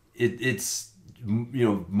 it's, you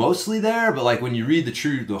know, mostly there, but, like, when you read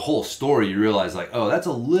the whole story, you realize, like, oh, that's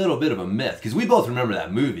a little bit of a myth. Because we both remember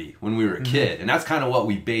that movie when we were a kid, and that's kind of what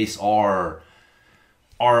we base our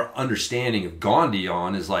understanding of Gandhi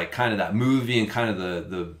on, is, like, kind of that movie and kind of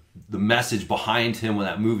the message behind him when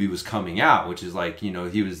that movie was coming out, which is, like, you know,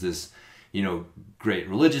 he was this, you know, great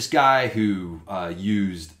religious guy who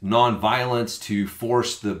used nonviolence to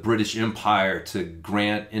force the British Empire to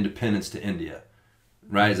grant independence to India.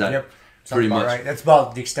 Right? Is that yep. pretty much right? That's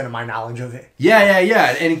about the extent of my knowledge of it.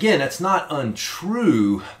 Yeah. And again, that's not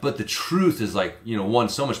untrue, but the truth is, like, you know, one,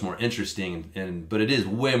 so much more interesting, but it is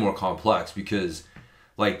way more complex because,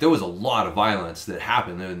 like, there was a lot of violence that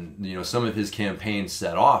happened, and, you know, some of his campaigns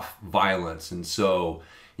set off violence, and so,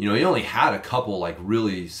 you know, he only had a couple, like,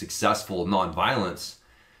 really successful nonviolence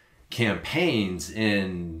campaigns,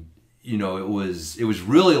 and, you know, it was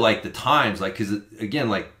really, like, the times, like, because, again,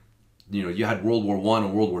 like, you know, you had World War I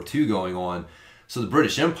and World War II going on, so the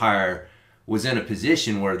British Empire was in a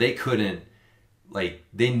position where they couldn't, like,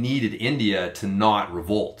 they needed India to not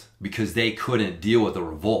revolt because they couldn't deal with a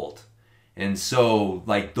revolt. And so,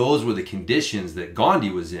 like, those were the conditions that Gandhi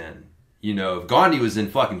was in. You know, if Gandhi was in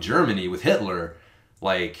fucking Germany with Hitler,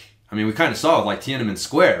 like, I mean, we kind of saw it, like, Tiananmen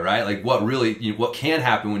Square, right? Like, what really, you know, what can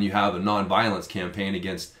happen when you have a non-violence campaign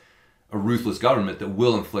against a ruthless government that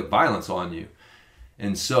will inflict violence on you.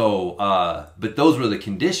 And so, but those were the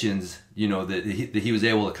conditions, you know, that he was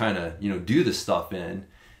able to kind of, you know, do this stuff in.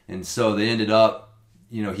 And so they ended up,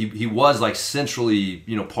 you know, he was, like, centrally,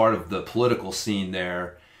 you know, part of the political scene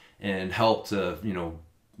there, and helped to, you know,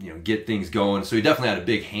 get things going. So he definitely had a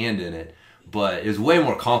big hand in it, but it was way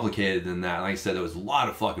more complicated than that. Like I said, there was a lot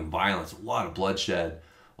of fucking violence, a lot of bloodshed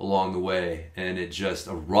along the way, and it just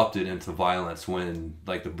erupted into violence when,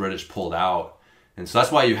 like, the British pulled out. And so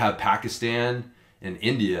that's why you have Pakistan and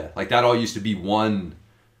India. Like, that all used to be one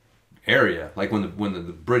area. Like, when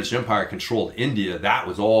the British Empire controlled India, that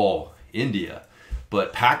was all India.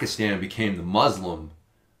 But Pakistan became the Muslim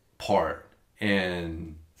part,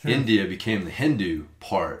 and India became the Hindu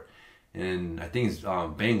part, and I think it's,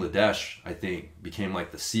 Bangladesh, I think, became,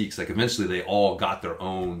 like, the Sikhs. Like, eventually they all got their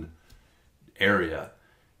own area,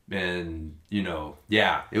 and, you know,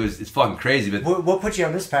 yeah, it's fucking crazy. But what put you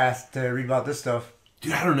on this path to read about this stuff?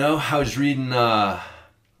 Dude, I don't know. I was reading, the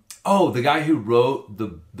guy who wrote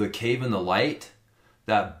the Cave in the Light,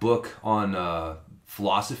 that book on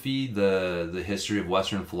philosophy, the history of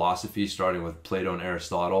Western philosophy, starting with Plato and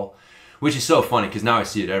Aristotle. Which is so funny because now I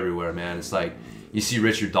see it everywhere, man. It's like you see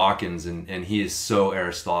Richard Dawkins, and he is so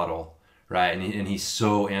Aristotle, right? And he's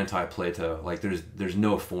so anti-Plato. Like, there's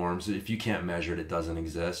no forms. If you can't measure it, it doesn't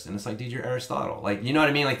exist. And it's like, dude, you're Aristotle. Like, you know what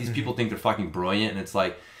I mean? Like, these people think they're fucking brilliant, and it's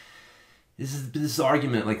like, this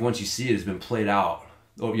argument, like, once you see it, has been played out.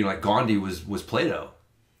 Oh, you know, like, Gandhi was Plato,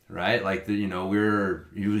 right? Like, you know,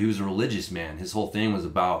 he was a religious man. His whole thing was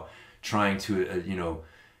about trying to, you know,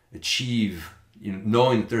 achieve, you know,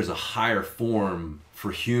 knowing that there's a higher form for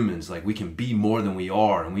humans, like, we can be more than we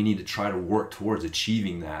are, and we need to try to work towards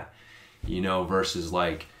achieving that, you know, versus,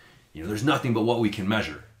 like, you know, there's nothing but what we can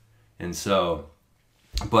measure. And so,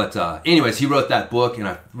 but anyways, he wrote that book, and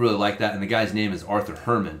I really like that, and the guy's name is Arthur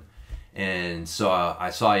Herman. And so I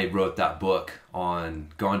saw he wrote that book on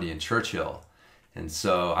Gandhi and Churchill, and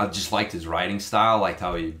so I just liked his writing style, liked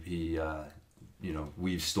how he you know,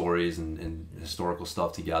 weaves stories and historical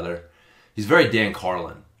stuff together. He's very Dan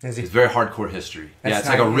Carlin. Is he? It's very hardcore history. That's it's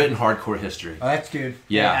like a written hardcore history. Oh, that's good.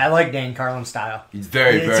 Yeah. I like Dan Carlin's style. It's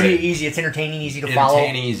very easy. It's entertaining, easy to follow.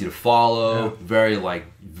 Easy to follow. Yeah. Very, like,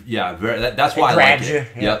 yeah, very. That's why I like it.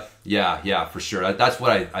 You. Yep. Yeah, for sure. That's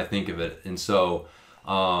what I think of it. And so,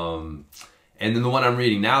 and then the one I'm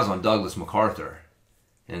reading now is on Douglas MacArthur,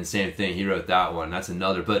 and same thing. He wrote that one. That's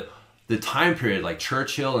another. But the time period, like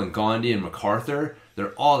Churchill and Gandhi and MacArthur,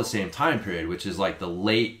 they're all the same time period, which is like the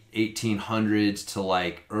late 1800s to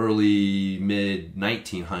like early mid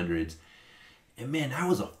 1900s. And man, that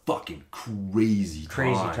was a fucking crazy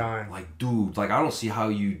time. Like, dude, like, I don't see how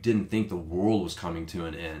you didn't think the world was coming to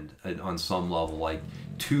an end on some level. Like,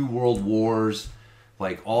 2 world wars,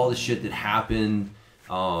 like all the shit that happened.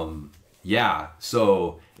 Yeah.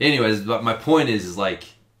 So, anyways, but my point is like,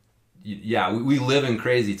 yeah, we live in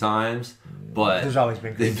crazy times, but there's always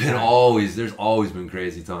been crazy there's always been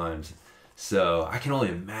crazy times. So I can only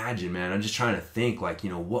imagine, man. I'm just trying to think, like,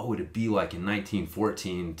 what would it be like in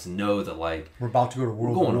 1914 to know that, like, we're about to go to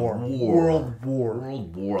World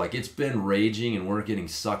War. Like, it's been raging and we're getting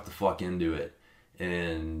sucked the fuck into it.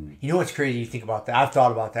 And you know what's crazy? You think about that. I've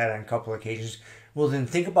thought about that on a couple of occasions. Well, then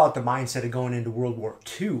think about the mindset of going into World War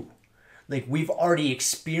II. Like, we've already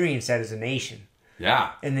experienced that as a nation.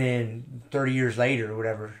 Yeah. And then 30 years later or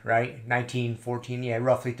whatever, right? 1914, yeah,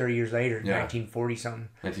 roughly 30 years later, 1940 something.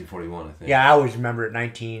 1941, I think. Yeah, I always remember it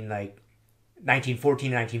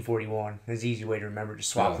 1914, 1941. It's an easy way to remember,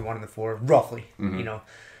 just swap the one and the four, roughly,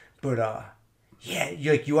 But, yeah,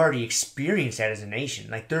 you already experienced that as a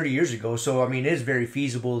nation, like 30 years ago. So, I mean, it is very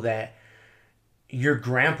feasible that your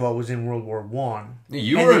grandpa was in World War One.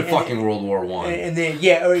 You were in fucking World War One. And then,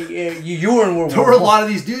 you were in World War One. There were a lot of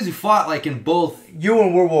these dudes who fought, like, in both. You were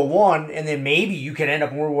in World War One, and then maybe you could end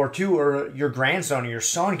up in World War Two, or your grandson or your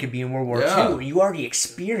son could be in World War Two. You already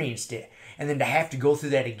experienced it. And then to have to go through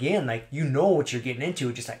that again, like, you know what you're getting into.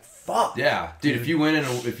 It's just like, fuck. Yeah. Dude, if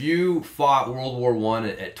you fought World War One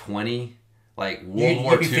at 20... Like, World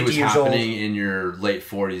War II was happening in your late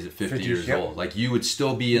 40s at 50 years old. Like, you would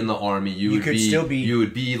still be in the army. You would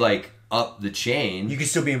be like, up the chain. You could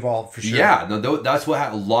still be involved, for sure. Yeah, no, that's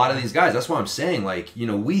what a lot of these guys, that's what I'm saying. Like,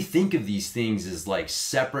 we think of these things as, like,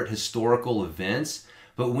 separate historical events.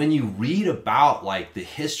 But when you read about, like, the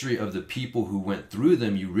history of the people who went through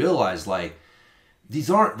them, you realize, like,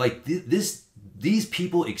 these aren't, like, these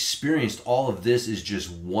people experienced all of this as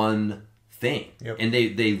just one thing. Yep. And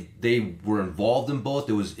they were involved in both.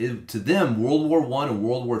 To them, World War I and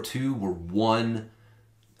World War II were one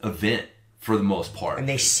event for the most part. And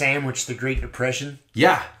they sandwiched the Great Depression.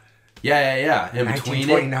 Yeah. In between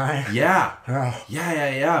it. Yeah. Oh.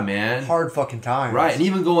 Yeah, man. Hard fucking time. Right. And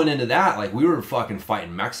even going into that, like, we were fucking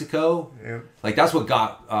fighting Mexico. Yep. Like, that's what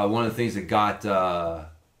got one of the things that got the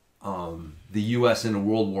U.S. into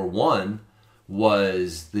World War I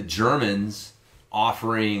was the Germans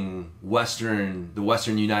offering the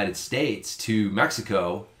Western United States to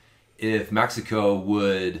Mexico if Mexico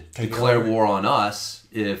would declare war on us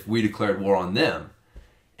if we declared war on them.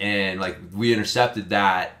 And, like, we intercepted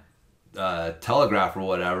that telegraph or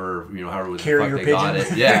whatever, however the fuck they got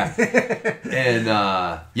it. Yeah. And,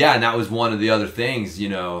 and that was one of the other things,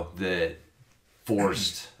 that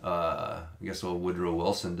forced, I guess, Woodrow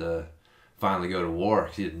Wilson to finally go to war.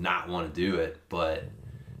 He did not want to do it, but,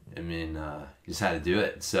 I mean, he just had to do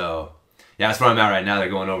it. So, yeah, that's where I'm at right now. They're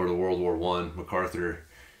going over to World War I. MacArthur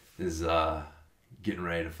is getting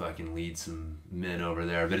ready to fucking lead some men over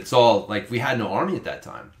there. But it's all, like, we had no army at that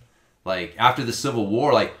time. Like, after the Civil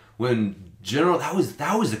War, like, when that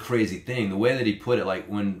was the crazy thing. The way that he put it, like,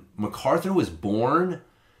 when MacArthur was born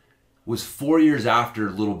was 4 years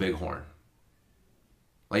after Little Bighorn.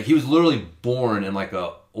 Like, he was literally born in, like,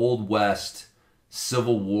 a Old West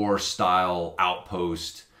Civil War style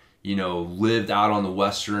outpost, lived out on the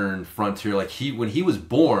western frontier. Like, when he was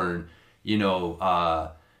born,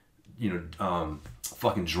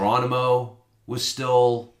 fucking Geronimo was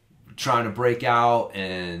still trying to break out,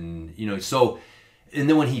 and and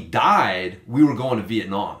then when he died, we were going to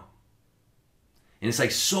Vietnam. And it's,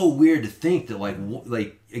 like, so weird to think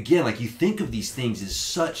that, again, like, you think of these things as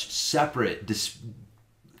such separate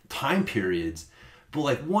time periods, but,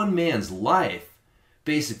 like, one man's life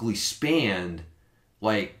basically spanned,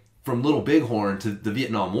 like, from Little Bighorn to the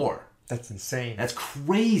Vietnam War. That's insane. That's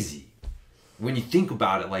crazy. When you think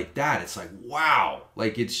about it like that, it's like, wow.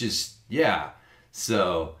 Like, it's just, yeah.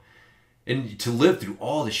 So, and to live through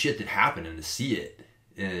all the shit that happened and to see it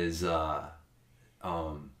is, it's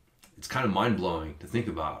kind of mind-blowing to think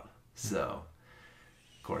about. So,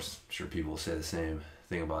 of course, I'm sure people will say the same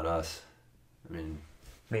thing about us. I mean,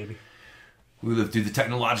 maybe. We lived through the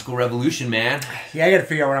technological revolution, man. Yeah, I got to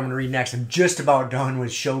figure out what I'm going to read next. I'm just about done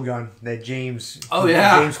with Shogun, that James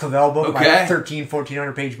Clavell book, my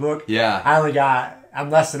 1,400 page book. Yeah.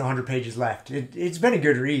 I'm less than 100 pages left. It's been a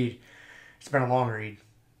good read. It's been a long read.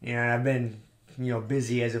 I've been,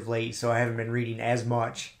 busy as of late, so I haven't been reading as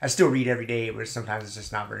much. I still read every day, but sometimes it's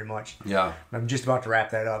just not very much. Yeah. I'm just about to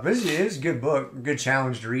wrap that up. It's a good book. A good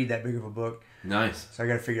challenge to read that big of a book. Nice. So I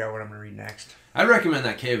got to figure out what I'm going to read next. I'd recommend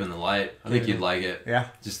that Cave in the Light. I think you'd like it. Yeah.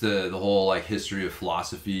 Just the whole, like, history of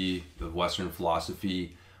philosophy, of Western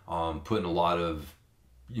philosophy, putting a lot of,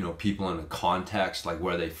 people in a context, like,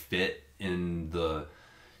 where they fit in the,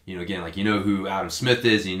 again, like, who Adam Smith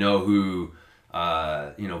is, who,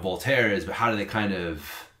 Voltaire is, but how do they kind of,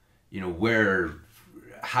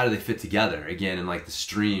 how do they fit together again in like the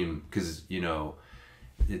stream? Because you know,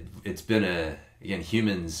 it's been again,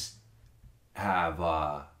 humans have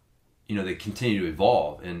you know, they continue to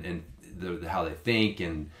evolve and how they think,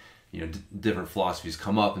 and you know, different philosophies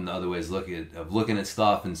come up and the other ways of looking at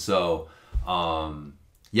stuff. And so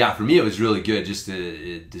yeah, for me it was really good just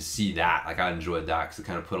to see that. Like I enjoyed that because it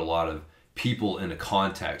kind of put a lot of people into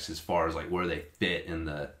context as far as like where they fit in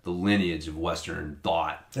the lineage of Western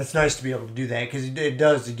thought. That's nice to be able to do that because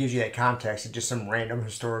it gives you that context of just some random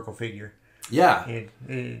historical figure. Yeah.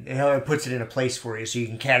 It puts it in a place for you so you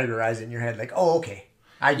can categorize it in your head like, oh, okay.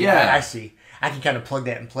 I see. I can kind of plug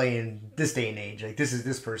that and play in this day and age. Like, this is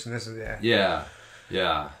this person, this is that. Yeah.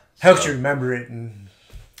 Yeah. Helps you remember it and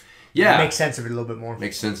make sense of it a little bit more.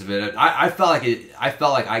 Make sense of it. I felt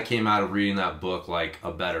like I came out of reading that book like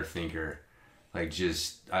a better thinker. Like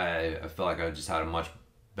just, I felt like I just had a much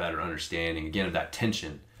better understanding, again, of that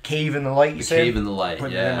tension. Cave in the Light, you said? Cave in the Light,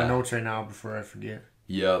 Putting it in my notes right now before I forget.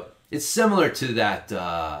 Yep. It's similar to that,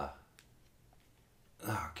 oh,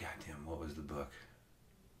 goddamn, what was the book?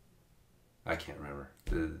 I can't remember.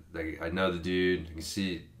 I know the dude. I can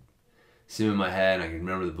see him in my head. I can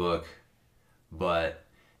remember the book. But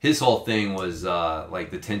his whole thing was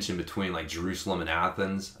like the tension between like Jerusalem and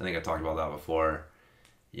Athens. I think I talked about that before.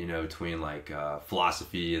 You know, between like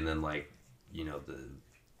philosophy and then like, you know, the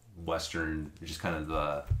Western, just kind of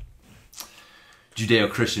the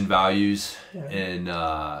Judeo-Christian values. Yeah. And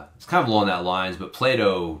it's kind of along that lines. But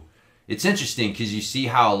Plato, it's interesting because you see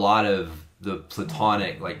how a lot of the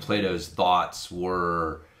Platonic, like Plato's thoughts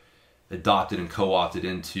were adopted and co-opted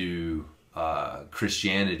into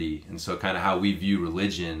Christianity. And so kind of how we view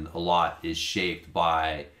religion a lot is shaped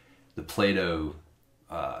by the Plato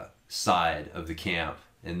side of the camp.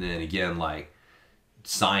 And then again, like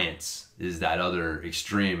science is that other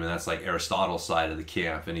extreme, and that's like Aristotle's side of the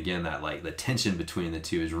camp. And again, that like the tension between the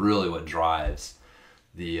two is really what drives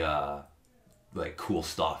the like cool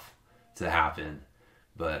stuff to happen.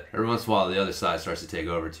 But every once in a while, the other side starts to take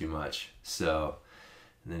over too much. So,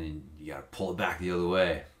 and then you got to pull it back the other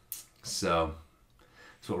way. So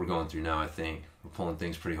that's what we're going through now, I think. We're pulling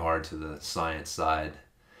things pretty hard to the science side.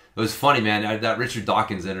 It was funny, man. That Richard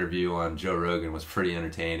Dawkins interview on Joe Rogan was pretty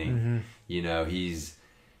entertaining. Mm-hmm. You know, he's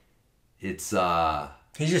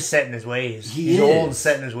just set in his ways. He's old and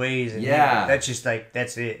set in his ways. And that's just like,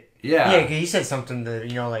 that's it. Yeah. Yeah, he said something to,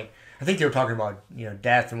 you know, like, I think they were talking about, you know,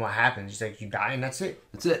 death and what happens. He's like, you die and that's it.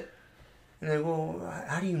 That's it. And they're like, well,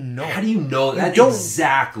 how do you know? How do you know that?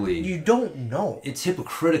 Exactly. You don't know. It's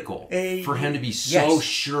hypocritical for him to be so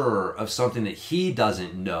sure of something that he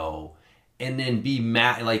doesn't know, and then be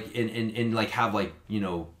mad, like, and like have like, you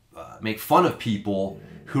know, make fun of people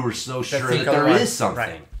who are so sure that there is something.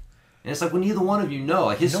 Right. And it's like, well, neither one of you know.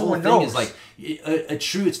 Like his whole thing is like a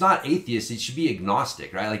true. It's not atheist. It should be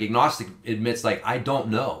agnostic, right? Like agnostic admits like I don't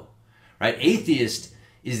know, right? Atheist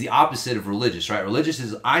is the opposite of religious, right? Religious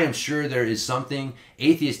is I am sure there is something.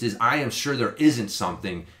 Atheist is I am sure there isn't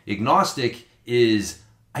something. Agnostic is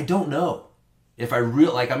I don't know. If I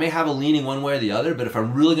I may have a leaning one way or the other, but if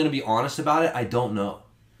I'm really going to be honest about it, I don't know.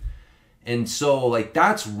 And so like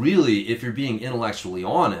that's really, if you're being intellectually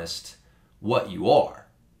honest, what you are.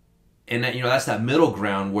 And that, you know, that's that middle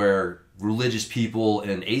ground where religious people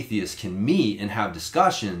and atheists can meet and have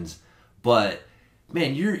discussions, but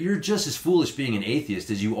man, you're just as foolish being an atheist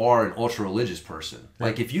as you are an ultra religious person.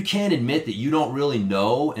 Like if you can't admit that you don't really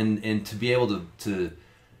know, and to be able to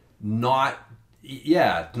not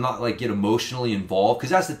like get emotionally involved, because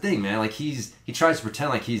that's the thing, man. Like he tries to pretend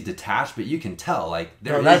like he's detached, but you can tell like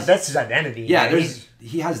that's his identity. Yeah,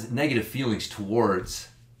 he has negative feelings towards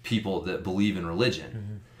people that believe in religion.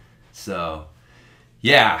 Mm-hmm. So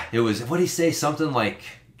yeah, it was, what did he say? Something like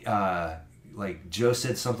Joe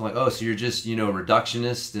said something like, oh, so you're just, you know,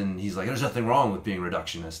 reductionist, and he's like, there's nothing wrong with being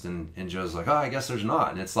reductionist, and Joe's like, oh, I guess there's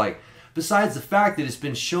not. And it's like, besides the fact that it's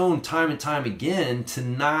been shown time and time again to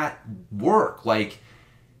not work, like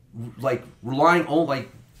relying on, like,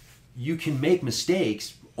 you can make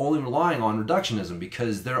mistakes only relying on reductionism,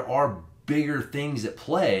 because there are bigger things at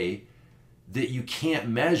play that you can't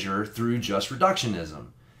measure through just reductionism.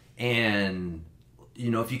 And,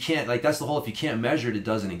 you know, if you can't, like, that's the whole, if you can't measure it, it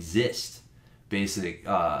doesn't exist basic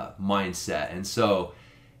mindset. And so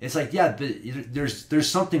it's like, yeah, but there's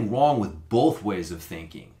something wrong with both ways of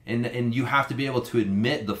thinking, and you have to be able to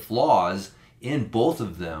admit the flaws in both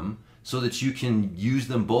of them so that you can use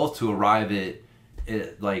them both to arrive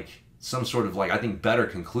at like some sort of, like, I think, better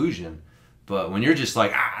conclusion. But when you're just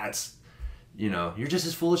like, it's, you know, you're just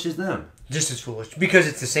as foolish as them. Just as foolish, because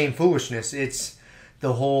it's the same foolishness. It's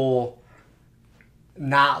the whole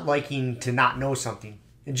not liking to not know something.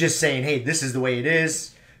 And just saying, hey, this is the way it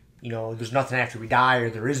is. There's nothing after we die, or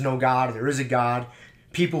there is no God, or there is a God.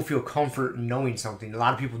 People feel comfort in knowing something. A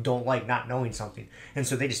lot of people don't like not knowing something. And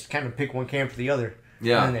so they just kind of pick one camp or the other.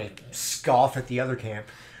 Yeah. And then they scoff at the other camp.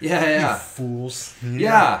 Yeah. You fools.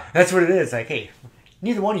 Yeah. That's what it is. Like, hey,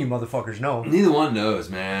 neither one of you motherfuckers know. Neither one knows,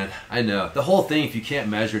 man. I know. The whole thing, if you can't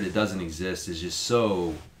measure it, it doesn't exist, is just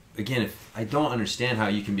so... Again, if I don't understand how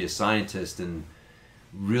you can be a scientist and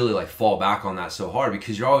really like fall back on that so hard,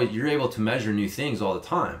 because you're able to measure new things all the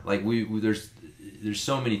time. Like there's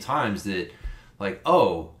so many times that like,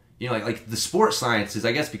 like the sports sciences,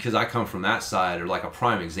 I guess because I come from that side, are like a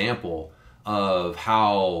prime example of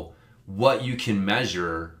how what you can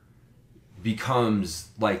measure becomes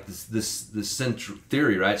like this central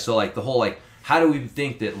theory, right? So like the whole like, how do we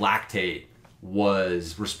think that lactate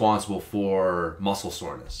was responsible for muscle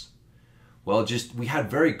soreness? Well, we had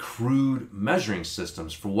very crude measuring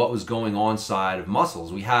systems for what was going on inside of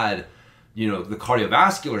muscles. We had, the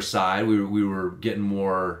cardiovascular side, we were getting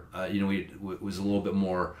more, was a little bit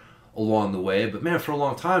more along the way. But man, for a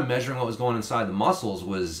long time, measuring what was going inside the muscles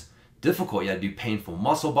was difficult. You had to do painful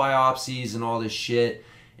muscle biopsies and all this shit.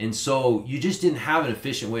 And so you just didn't have an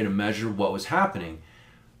efficient way to measure what was happening.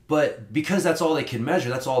 But because that's all they could measure,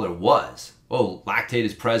 that's all there was. Oh, lactate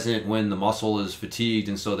is present when the muscle is fatigued,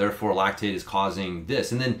 and so therefore lactate is causing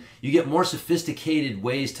this. And then you get more sophisticated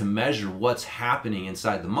ways to measure what's happening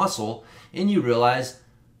inside the muscle, and you realize,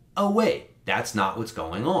 oh wait, that's not what's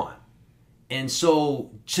going on. And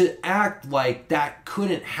so to act like that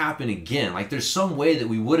couldn't happen again, like there's some way that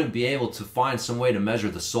we wouldn't be able to find some way to measure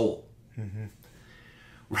the soul. Mm-hmm.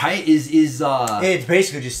 Right? It's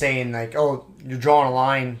basically just saying like, oh, you're drawing a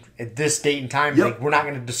line at this date and time. Yep. Like we're not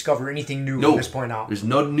going to discover anything new from this point out. There's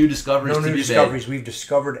no new discoveries. No new discoveries. We've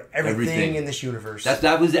discovered everything in this universe.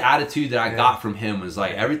 That was the attitude that I got from him. Was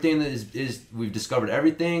like everything that is we've discovered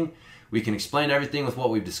everything. We can explain everything with what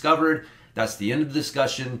we've discovered. That's the end of the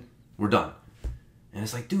discussion. We're done. And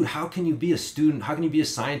it's like, dude, how can you be a student? How can you be a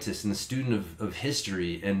scientist and a student of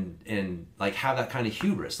history and like have that kind of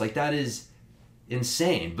hubris? Like that is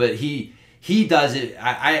insane. But he does it.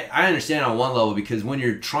 I understand on one level, because when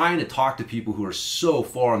you're trying to talk to people who are so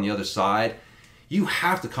far on the other side, you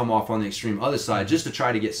have to come off on the extreme other side just to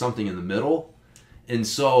try to get something in the middle. And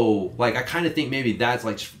so like I kind of think maybe that's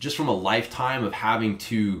like just from a lifetime of having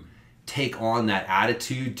to take on that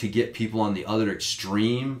attitude to get people on the other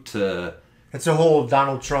extreme to... It's a whole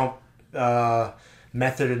Donald Trump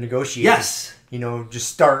method of negotiating. Yes. Just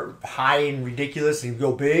start high and ridiculous and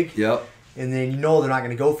go big. Yep. And then they're not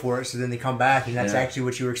going to go for it, so then they come back, and that's actually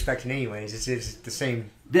what you were expecting anyways. It's the same.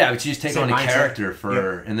 Yeah, but you just take on a mindset.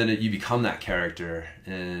 Character and then you become that character,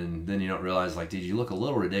 and then you don't realize, like, dude, you look a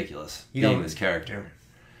little ridiculous being this character. Yeah.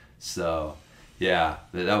 So, yeah,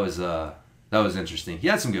 that was interesting. He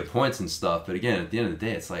had some good points and stuff, but again, at the end of the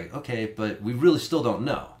day, it's like, okay, but we really still don't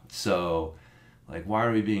know. So, like, why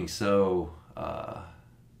are we being so,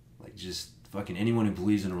 like, just fucking anyone who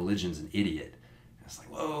believes in religion's an idiot? It's like,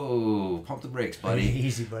 whoa, pump the brakes, buddy.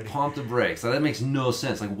 Easy, buddy. Pump the brakes. Like, that makes no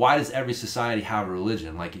sense. Like, why does every society have a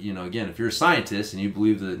religion? Like, again, if you're a scientist and you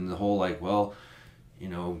believe that in the whole, like, well,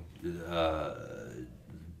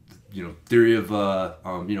 theory of,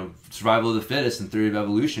 survival of the fittest and theory of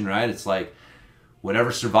evolution, right? It's like,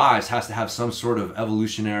 whatever survives has to have some sort of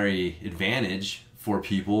evolutionary advantage for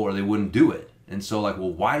people, or they wouldn't do it. And so, like,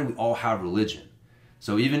 well, why do we all have religion?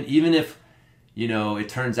 So even if it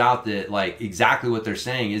turns out that like exactly what they're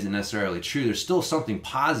saying isn't necessarily true, there's still something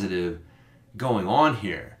positive going on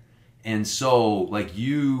here. And so like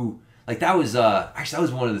that was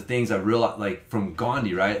one of the things I realized, like, from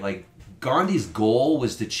Gandhi, right? Like Gandhi's goal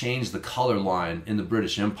was to change the color line in the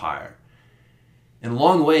British Empire. And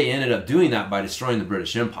along the way he ended up doing that by destroying the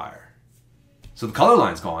British Empire. So the color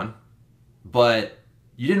line's gone, but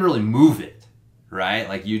you didn't really move it, right?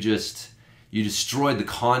 Like you destroyed the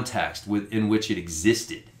context in which it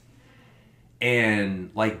existed.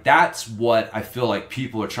 And like that's what I feel like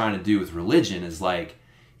people are trying to do with religion, is like,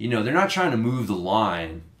 they're not trying to move the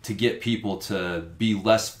line to get people to be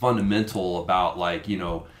less fundamental about like,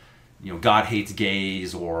 God hates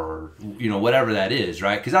gays or, whatever that is,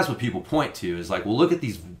 right? Because that's what people point to, is like, well, look at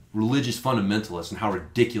these religious fundamentalists and how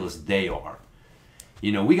ridiculous they are.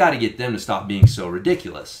 We got to get them to stop being so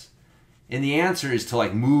ridiculous. And the answer is to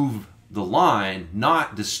like move the line,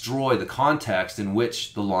 not destroy the context in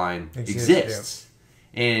which the line exists.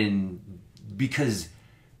 Yeah. And because,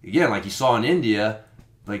 again, like you saw in India,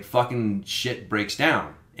 like fucking shit breaks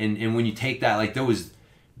down. And when you take that, like those,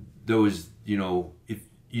 if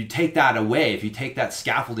you take that away, if you take that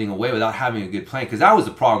scaffolding away without having a good plan, because that was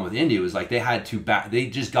the problem with India, was like they had they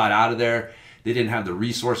just got out of there. They didn't have the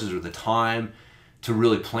resources or the time to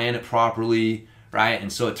really plan it properly, right?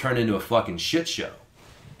 And so it turned into a fucking shit show.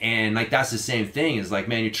 And like that's the same thing. Is like,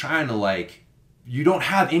 man, you're trying to like, you don't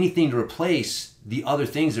have anything to replace the other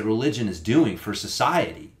things that religion is doing for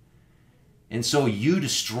society. And so you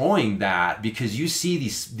destroying that because you see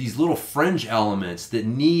these little fringe elements that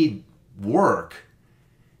need work.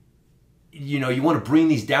 You know, you want to bring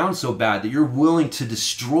these down so bad that you're willing to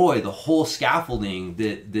destroy the whole scaffolding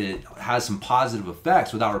that has some positive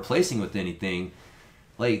effects without replacing with anything.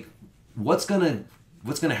 Like, what's gonna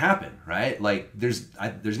happen, right? Like, there's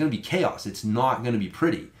gonna be chaos. It's not gonna be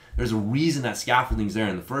pretty. There's a reason that scaffolding's there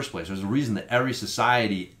in the first place. There's a reason that every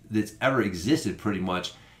society that's ever existed pretty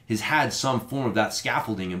much has had some form of that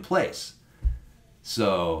scaffolding in place.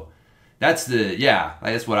 So that's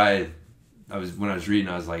what I was when I was reading,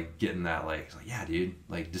 I was like getting that like yeah, dude,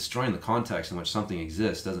 like destroying the context in which something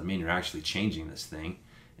exists doesn't mean you're actually changing this thing,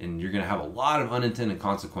 and you're gonna have a lot of unintended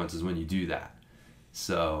consequences when you do that.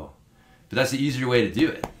 So, but that's the easier way to do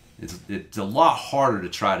it. It's a lot harder to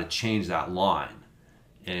try to change that line,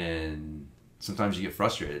 and sometimes you get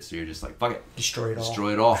frustrated, so you're just like, fuck it, destroy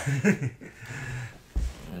it all.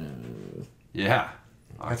 Yeah,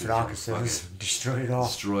 that's what Akka says. Destroy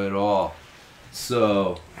it all.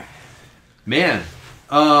 So, man,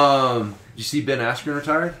 you see Ben Askren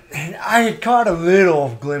retired? And I had caught a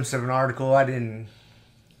little glimpse of an article. I didn't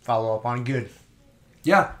follow up on. Good.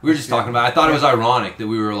 Yeah, we were just talking about it. I thought it was ironic that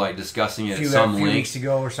we were like discussing it a few weeks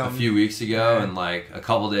ago or something. A few weeks ago, and like a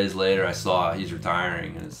couple days later I saw he's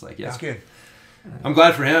retiring, and it's like, yeah. That's good. I'm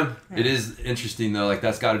glad for him. Yeah. It is interesting though, like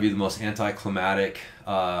that's gotta be the most anticlimactic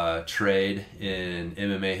trade in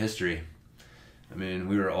MMA history. I mean,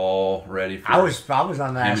 we were all ready for I was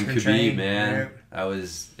on the Askren train, man. Yeah.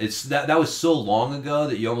 That was so long ago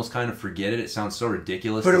that you almost kind of forget it. It sounds so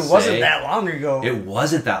ridiculous. But it wasn't that long ago. It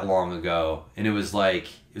wasn't that long ago. And it was like,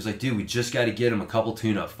 dude, we just got to get him a couple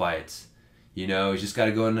tune-up fights. You know, we just got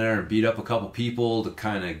to go in there and beat up a couple people to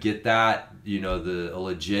kind of get that, you know, a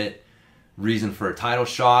legit reason for a title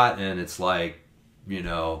shot. And it's like, you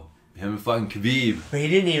know, him and fucking Khabib. But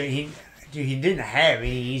he didn't have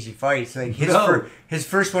any easy fights. Like his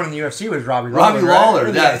first one in the UFC was Robbie Lawler.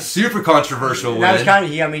 Right? That super controversial win. That was kind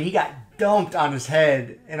of he got dumped on his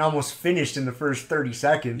head and almost finished in the first 30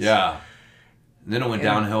 seconds. Yeah. And then it went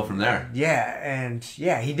downhill from there. Yeah, and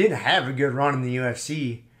he didn't have a good run in the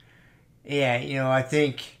UFC. Yeah, you know, I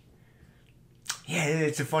think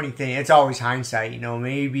it's a funny thing. It's always hindsight, you know,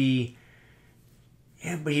 maybe.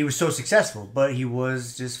 Yeah, but he was so successful. But he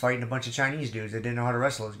was just fighting a bunch of Chinese dudes that didn't know how to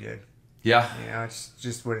wrestle as good. Yeah. You know, it's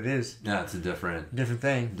just what it is. Yeah, it's a different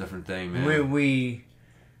thing. Different thing, man.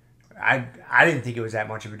 I didn't think it was that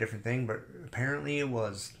much of a different thing, but apparently it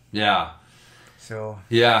was. Yeah. So.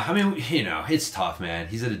 Yeah, I mean, you know, it's tough, man.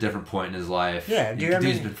 He's at a different point in his life. Yeah, dude.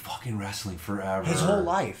 Dude's been fucking wrestling forever. His whole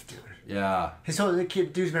life, dude. Yeah.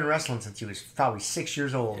 Dude's been wrestling since he was probably 6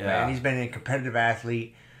 years old, man. He's been a competitive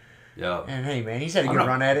athlete. Yeah. And hey, man, he's had a good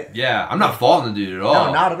run at it. Yeah, I'm not faulting the dude at all.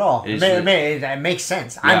 No, not at all. It makes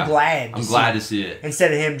sense. Yeah. I'm glad to see it.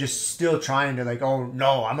 Instead of him just still trying to like, oh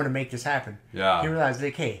no, I'm gonna make this happen. Yeah. He realized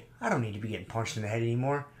like, hey, I don't need to be getting punched in the head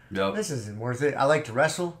anymore. Yep. This isn't worth it. I like to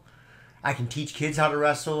wrestle. I can teach kids how to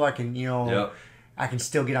wrestle. I can, I can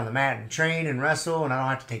still get on the mat and train and wrestle, and I don't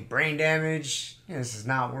have to take brain damage. This is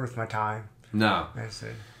not worth my time. No. That's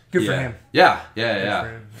it. Good for him. Yeah,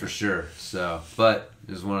 for sure. So, but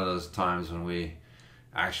it was one of those times when we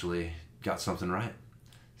actually got something right.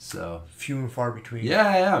 So few and far between.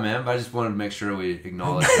 Yeah, man. But I just wanted to make sure we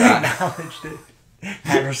acknowledged that. Acknowledged it.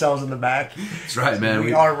 Pat ourselves in the back. That's right, man.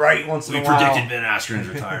 We are right once in a while. We predicted Ben Askren's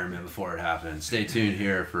retirement before it happened. Stay tuned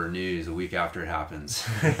here for news a week after it happens.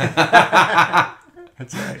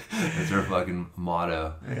 That's right. That's our fucking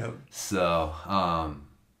motto. Yep. So,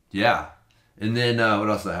 yeah. And then what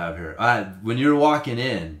else do I have here? When you were walking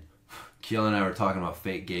in, Keelan and I were talking about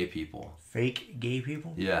fake gay people. Fake gay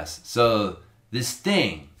people? Yes. So this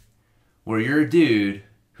thing where you're a dude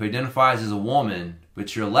who identifies as a woman,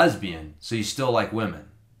 but you're a lesbian, so you still like women.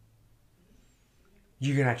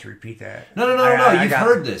 You're going to have to repeat that. No. You've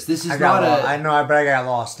heard this. This is not a... I know, but I got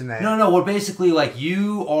lost in that. No. Well, basically, like,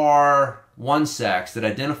 you are one sex that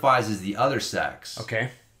identifies as the other sex.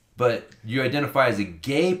 Okay. But you identify as a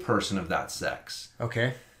gay person of that sex.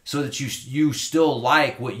 Okay. So that you still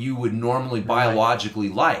like what you would normally biologically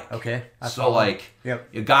like. Okay. So, like,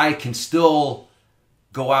 a guy can still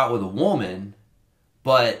go out with a woman,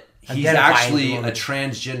 but he's actually a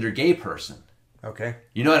transgender gay person. Okay.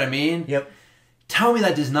 You know what I mean? Yep. Tell me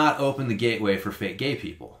that does not open the gateway for fake gay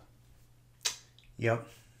people. Yep.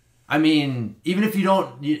 I mean, even if you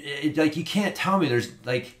don't, you can't tell me there's,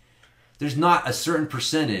 like, there's not a certain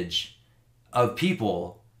percentage of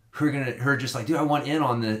people who are just like, dude, I want in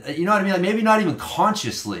on this. You know what I mean? Like maybe not even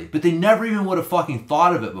consciously, but they never even would have fucking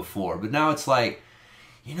thought of it before. But now it's like,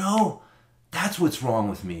 you know, that's what's wrong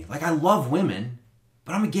with me. Like I love women,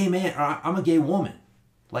 but I'm a gay man, or I'm a gay woman.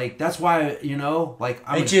 Like that's why, you know, like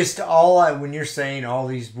when you're saying all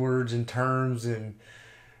these words and terms, and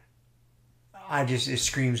it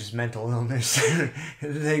screams just mental illness.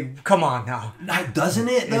 Come on now. Doesn't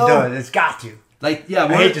it though? It does. It's got to. Like, yeah.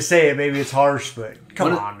 I hate to say it, maybe it's harsh, but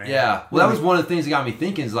come on, man. Yeah. Well, that was one of the things that got me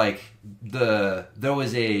thinking is like there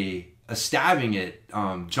was a stabbing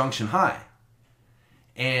at Junction High.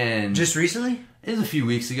 And just recently? It was a few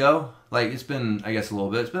weeks ago. Like it's been, I guess, a little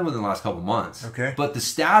bit. It's been within the last couple months. Okay. But the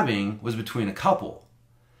stabbing was between a couple.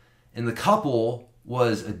 And the couple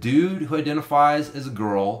was a dude who identifies as a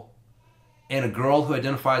girl and a girl who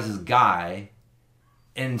identifies as a guy.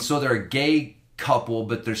 And so they're a gay couple,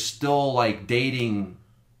 but they're still like dating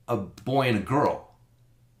a boy and a girl.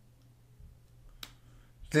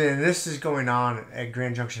 Then this is going on at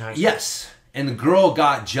Grand Junction High School. Yes. And the girl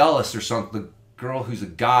got jealous or something. The girl who's a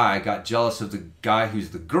guy got jealous of the guy who's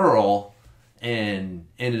the girl and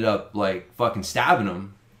ended up like fucking stabbing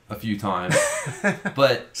him a few times.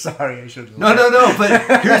 But sorry, I should have. No.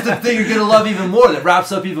 But here's the thing you're gonna love even more that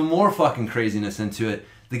wraps up even more fucking craziness into it.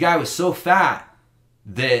 The guy was so fat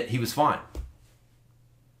that he was fine.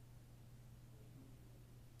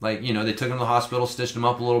 Like, you know, they took him to the hospital, stitched him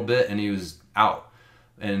up a little bit, and he was out.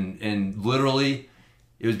 And literally,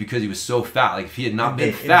 it was because he was so fat. Like, if he had not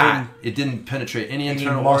been fat, it didn't penetrate any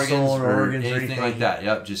internal organs or anything like that.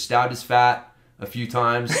 Yep, just stabbed his fat a few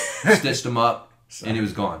times, stitched him up, and he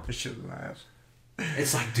was gone.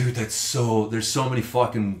 It's like, dude, there's so many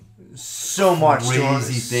fucking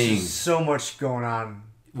crazy things. So much going on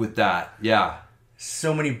with that, yeah.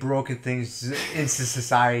 So many broken things into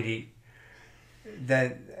society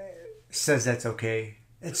that says that's okay.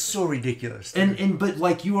 It's so ridiculous. But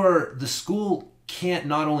like the school can't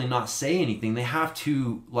not only not say anything, they have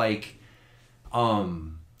to like, I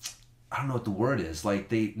don't know what the word is. Like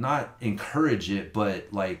they not encourage it, but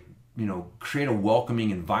like, you know, create a welcoming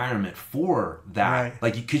environment for that. Right.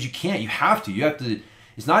 Like, because you have to,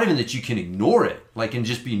 it's not even that you can ignore it, like, and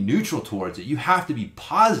just be neutral towards it. You have to be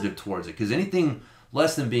positive towards it, because anything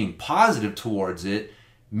less than being positive towards it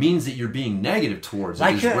means that you're being negative towards it.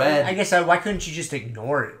 I guess why couldn't you just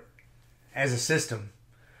ignore it as a system?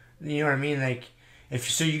 You know what I mean? Like,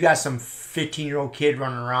 if you got some 15-year-old kid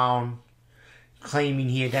running around claiming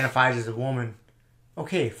he identifies as a woman.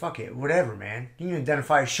 Okay, fuck it, whatever, man. You can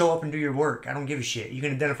identify, show up and do your work. I don't give a shit. You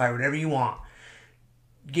can identify whatever you want.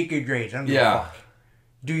 Get good grades. I don't give a fuck.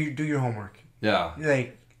 Do your homework. Yeah.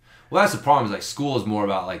 Like, well, that's the problem. Is like school is more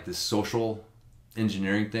about like this social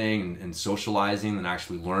engineering thing and socializing than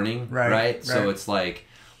actually learning, right? So it's like,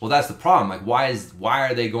 well, that's the problem. Like, why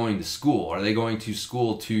are they going to school? Are they going to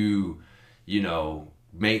school to, you know,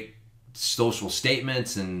 make social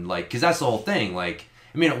statements and like, because that's the whole thing. Like,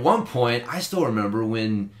 I mean, at one point, I still remember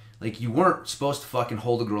when like you weren't supposed to fucking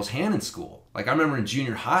hold a girl's hand in school. Like, I remember in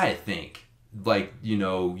junior high, I think, like, you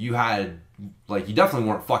know, you had like, you definitely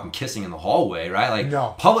weren't fucking kissing in the hallway, right? Like,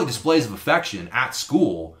 no. Public displays of affection at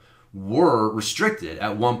school were restricted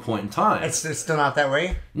at one point in time. It's still not that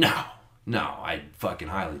way? No, I fucking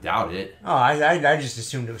highly doubt it. Oh, I just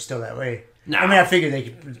assumed it was still that way. No. I mean, I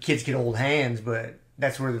figured kids could hold hands, but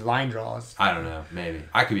that's where the line draws. I don't know, maybe.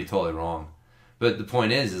 I could be totally wrong. But the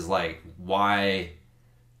point is like, why,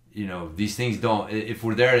 you know, these things don't, if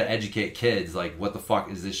we're there to educate kids, like, what the fuck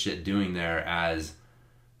is this shit doing there as,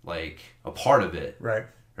 like, a part of it? Right.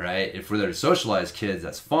 If we're there to socialize kids,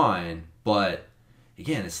 that's fine, but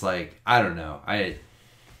again, it's like, I don't know. I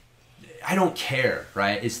don't care,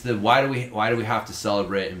 right? It's the why do we have to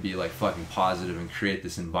celebrate and be like fucking positive and create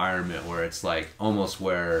this environment where it's like almost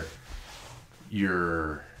where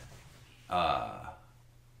you're I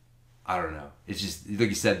don't know. It's just like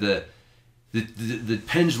you said, the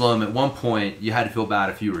pendulum at one point you had to feel bad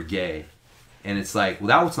if you were gay. And it's like, well,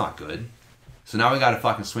 that was not good. So now we got to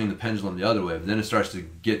fucking swing the pendulum the other way. But then it starts to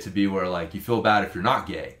get to be where like you feel bad if you're not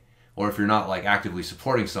gay. Or if you're not like actively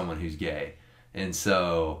supporting someone who's gay. And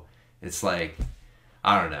so it's like,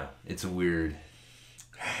 I don't know. It's a weird.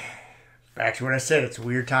 Back to what I said. It's a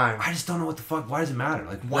weird time. I just don't know what the fuck. Why does it matter?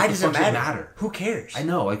 Like, why does it matter? Who cares? I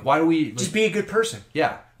know. Like, why do we? Like, just be a good person.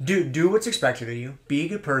 Yeah. Do what's expected of you. Be a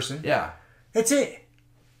good person. Yeah. That's it.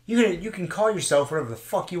 You can call yourself whatever the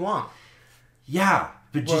fuck you want. Yeah.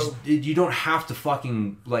 But you don't have to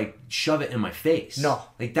fucking, like, shove it in my face. No.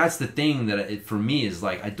 Like, that's the thing that, for me, is,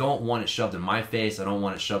 like, I don't want it shoved in my face. I don't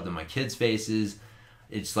want it shoved in my kids' faces.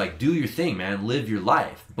 it's like, do your thing, man. Live your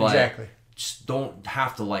life. But exactly. Just don't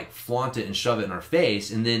have to like flaunt it and shove it in our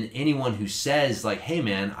face. And then anyone who says like, hey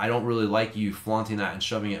man, I don't really like you flaunting that and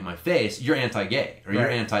shoving it in my face, you're anti-gay, or you're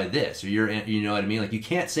anti-this, or you know what I mean? Like, you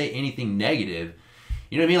can't say anything negative.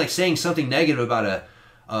 You know what I mean? Like, saying something negative about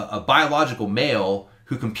a biological male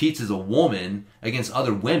who competes as a woman against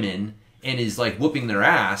other women and is like whooping their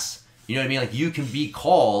ass. You know what I mean? Like, you can be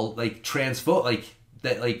called like transphobe, like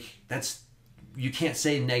that, like that's, you can't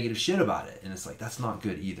say negative shit about it. And it's like, that's not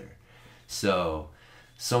good either. So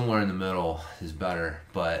somewhere in the middle is better.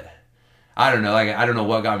 But I don't know. Like, I don't know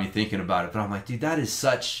what got me thinking about it, but I'm like, dude, that is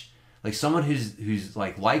such like someone who's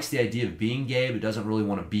like likes the idea of being gay but doesn't really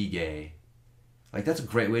want to be gay. Like, that's a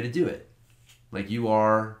great way to do it. Like, you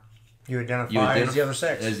identify as the other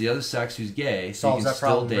sex. As the other sex who's gay, so you can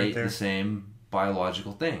still date the same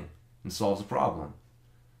biological thing and solves the problem.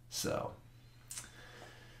 So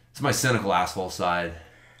it's my cynical asshole side.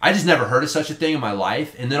 I just never heard of such a thing in my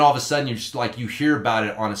life, and then all of a sudden you just like, you hear about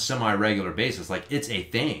it on a semi-regular basis. Like, it's a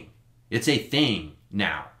thing. It's a thing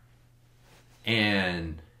now.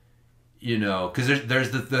 And you know, because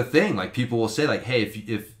there's the thing, like, people will say like, hey,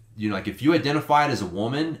 if you know, like, if you identified as a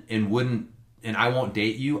woman and I won't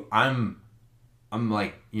date you, I'm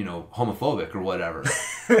like, you know, homophobic or whatever.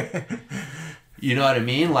 You know what I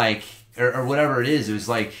mean? Like, or whatever it is. It was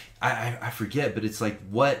like, I forget, but it's like,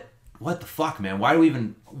 what the fuck, man? Why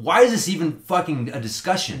is this even fucking a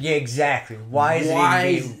discussion? Yeah, exactly. Why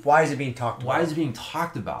is it being talked about? Why is it being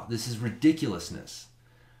talked about? This is ridiculousness.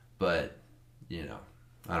 But, you know,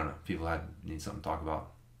 I don't know. People need something to talk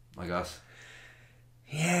about, like us.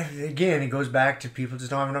 Yeah, again, it goes back to people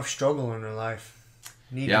just don't have enough struggle in their life.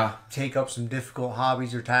 Need to take up some difficult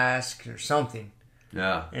hobbies or tasks or something.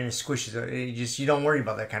 Yeah. And it squishes it. You don't worry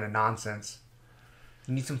about that kind of nonsense.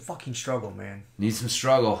 You need some fucking struggle, man. Need some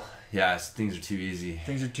struggle. Yeah, things are too easy.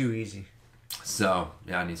 Things are too easy. So,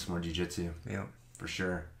 yeah, I need some more jiu-jitsu. Yeah. For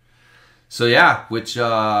sure. So, yeah, which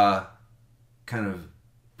kind of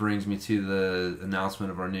brings me to the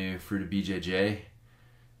announcement of our new Fruita BJJ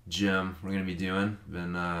gym we're going to be doing.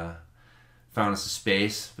 Been found us a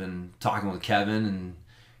space. Been talking with Kevin and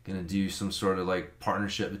going to do some sort of like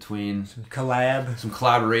partnership between... Some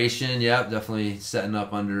collaboration. Yep, definitely setting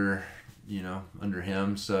up under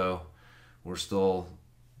him. So we're still...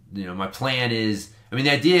 You know, my plan is, I mean,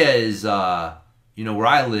 the idea is, you know, where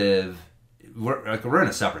I live, we're in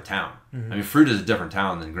a separate town. Mm-hmm. I mean, Fruita is a different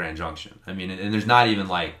town than Grand Junction. I mean, and there's not even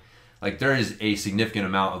like there is a significant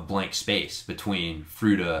amount of blank space between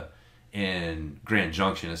Fruita and Grand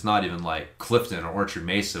Junction. It's not even like Clifton or Orchard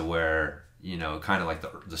Mesa where, you know, kind of like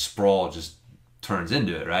the sprawl just turns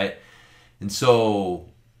into it, right? And so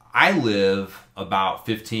I live about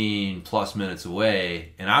 15 plus minutes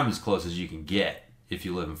away, and I'm as close as you can get if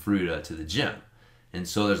you live in Fruita to the gym. And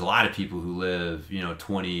so there's a lot of people who live, you know,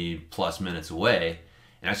 20 plus minutes away,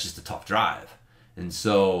 and that's just a tough drive. And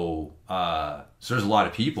so, there's a lot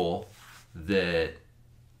of people that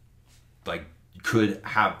like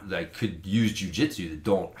could use jiu-jitsu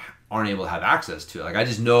that aren't able to have access to it. Like, I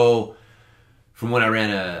just know from when I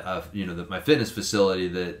ran my fitness facility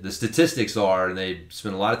that the statistics are, and they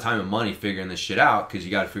spend a lot of time and money figuring this shit out, because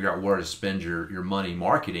you got to figure out where to spend your money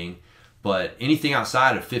marketing. But anything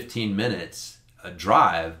outside of 15 minutes a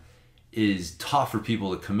drive is tough for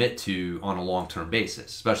people to commit to on a long-term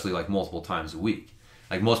basis, especially like multiple times a week.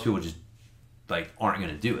 Like, most people just like aren't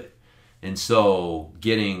going to do it. And so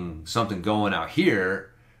getting something going out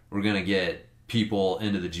here, we're going to get people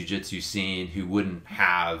into the jiu-jitsu scene who wouldn't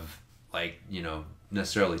have like, you know,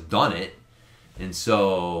 necessarily done it. And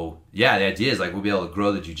so, yeah, the idea is like we'll be able to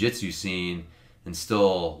grow the jiu-jitsu scene and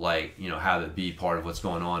still like, you know, have it be part of what's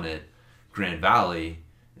going on at Grand Valley.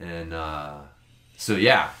 And so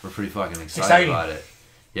yeah, we're pretty fucking excited about it.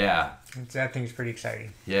 Yeah, that thing's pretty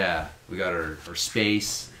exciting. Yeah, we got our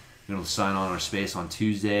space. We're gonna sign on our space on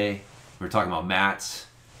Tuesday. We were talking about mats.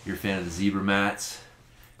 You're a fan of the zebra mats.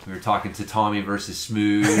 We were talking to Tommy versus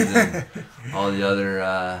Smooth and all the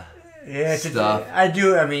other stuff. I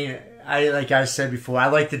do. I mean, like I said before, I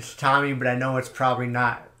like the tatami, but I know it's probably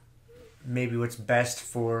not maybe what's best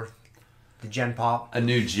for the Gen Pop. A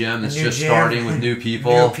new gym that's just starting with new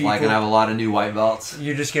people. Like, gonna have a lot of new white belts.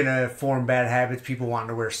 You're just gonna form bad habits. People wanting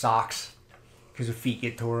to wear socks because their feet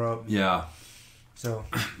get tore up. Yeah. So.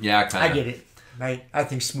 Yeah, kind of. I get it. I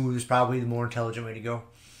think smooth is probably the more intelligent way to go.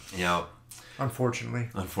 Yeah. Unfortunately.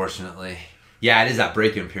 Yeah, it is that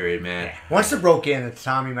break-in period, man. Yeah. Once they're broke in, the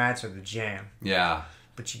tatami mats are the jam. Yeah.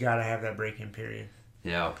 But you gotta have that break-in period.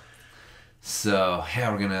 Yeah. So,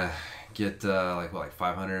 yeah, we're gonna get like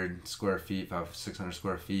 500 square feet, 600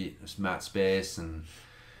 square feet, just mat space, and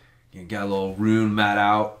got a little rune mat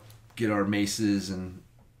out, get our maces and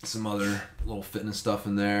some other little fitness stuff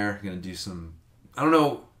in there. Gonna do some, I don't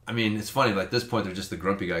know, I mean, it's funny, like, at this point, they're just the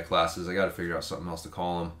Grumpy Guy classes. I gotta figure out something else to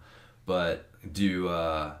call them. But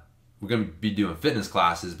we're gonna be doing fitness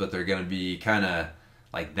classes, but they're gonna be kind of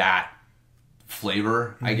like that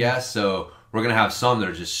flavor, I guess. So we're gonna have some that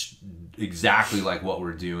are just exactly like what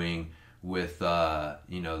we're doing with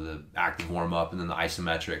the active warm-up, and then the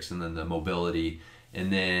isometrics, and then the mobility.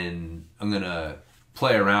 And then I'm gonna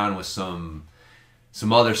play around with some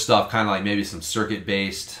other stuff, kind of like maybe some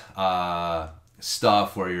circuit-based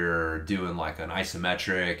stuff where you're doing like an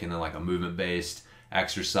isometric and then like a movement-based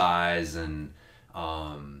exercise. And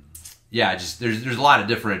just there's a lot of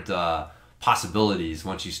different possibilities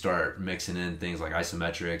once you start mixing in things like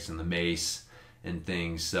isometrics and the mace and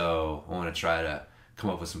things. So I want to try to come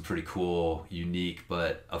up with some pretty cool, unique,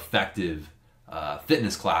 but effective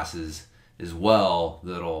fitness classes as well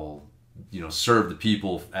that'll, serve the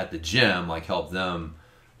people at the gym, like help them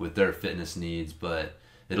with their fitness needs. But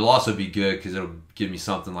it'll also be good because it'll give me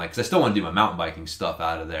something like, because I still want to do my mountain biking stuff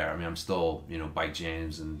out of there. I mean, I'm still, Bike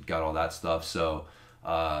James and got all that stuff. So,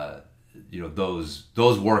 those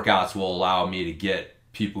workouts will allow me to get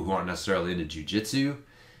people who aren't necessarily into jiu-jitsu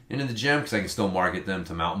into the gym, because I can still market them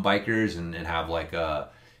to mountain bikers and have like a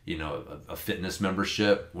fitness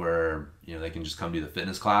membership where, they can just come do the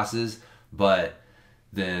fitness classes. But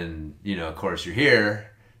then, of course, you're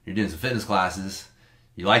doing some fitness classes.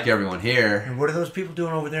 You like everyone here. And what are those people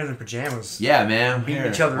doing over there in their pajamas? Yeah, man. Beating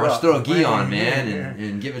each other up. Let's throw a gi on, man,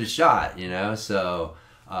 and give it a shot, So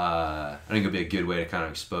I think it'll be a good way to kind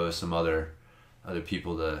of expose some other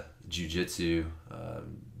people to jiu-jitsu.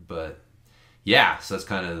 But yeah, so that's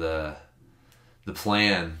kind of the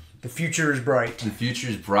plan. The future is bright. The future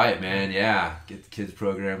is bright, man. Yeah, get the kids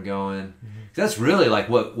program going. Mm-hmm. That's really like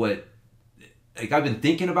what like I've been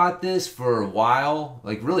thinking about this for a while,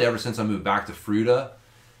 like really ever since I moved back to Fruita,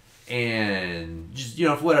 and just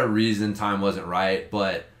for whatever reason time wasn't right.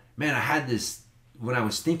 But man, I had this when I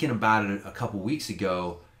was thinking about it a couple weeks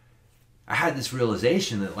ago. I had this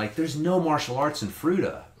realization that like there's no martial arts in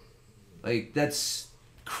Fruita. Like that's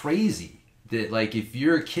crazy. That like if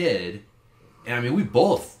you're a kid, and I mean we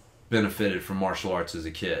both benefited from martial arts as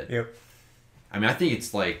a kid. Yep. I mean I think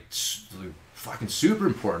it's like fucking super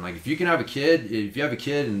important. Like if you have a kid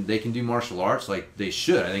and they can do martial arts, like they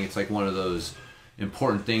should. I think it's like one of those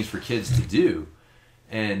important things for kids to do.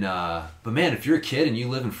 And but man, if you're a kid and you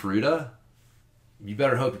live in Fruita, you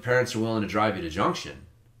better hope your parents are willing to drive you to Junction.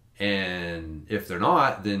 And if they're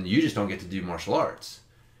not, then you just don't get to do martial arts.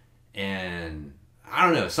 And I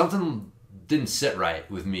don't know, something didn't sit right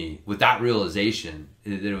with me with that realization.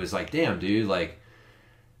 It was like, damn, dude, like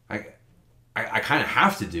I kind of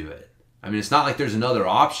have to do it. I mean, it's not like there's another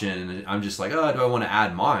option and I'm just like, oh, do I want to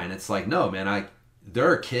add mine? It's like, no, man, there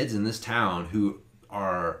are kids in this town who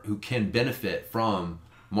can benefit from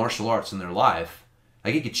martial arts in their life.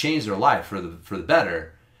 Like it could change their life for the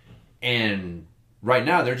better. And right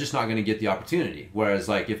now they're just not going to get the opportunity. Whereas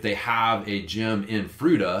like if they have a gym in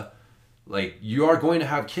Fruita, like you are going to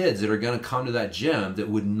have kids that are going to come to that gym that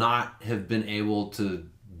would not have been able to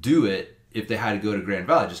do it if they had to go to Grand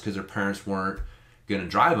Valley just because their parents weren't going to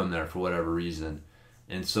drive them there for whatever reason.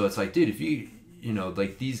 And so it's like, dude, if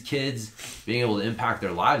like these kids being able to impact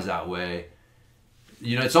their lives that way,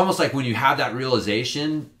 it's almost like when you have that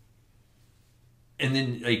realization and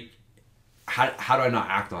then like, how do I not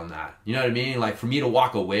act on that? You know what I mean? Like for me to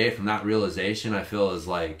walk away from that realization, I feel is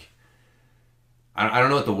like, I don't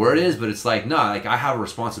know what the word is, but it's like, no, like I have a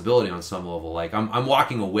responsibility on some level. Like I'm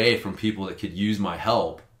walking away from people that could use my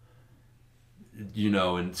help.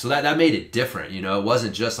 And so that made it different, it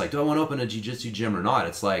wasn't just like, do I want to open a jiu-jitsu gym or not?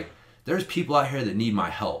 It's like, there's people out here that need my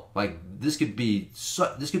help. Like this could be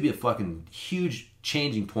a fucking huge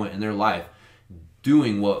changing point in their life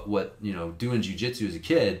doing doing jiu-jitsu as a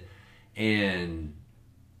kid. And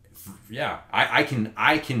yeah, I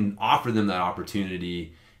can offer them that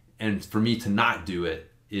opportunity. And for me to not do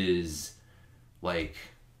it is like,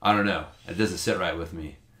 I don't know, it doesn't sit right with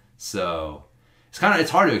me. So it's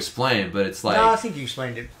hard to explain, but it's like... No, I think you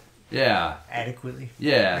explained it. Yeah. Adequately.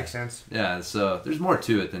 Yeah. Makes sense. Yeah, so there's more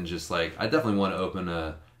to it than just like, I definitely want to open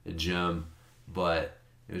a gym, but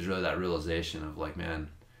it was really that realization of like, man,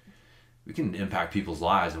 we can impact people's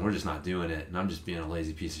lives and we're just not doing it, and I'm just being a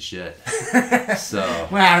lazy piece of shit. So...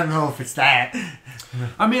 Well, I don't know if it's that.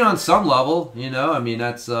 I mean, on some level, I mean,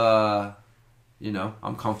 that's, I'm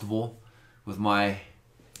comfortable with my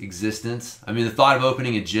existence. I mean, the thought of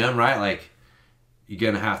opening a gym, right? Like, you're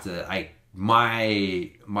going to have to,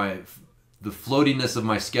 the floatiness of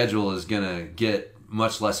my schedule is going to get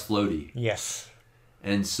much less floaty. Yes.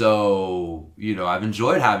 And so, I've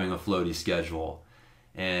enjoyed having a floaty schedule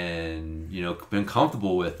and, been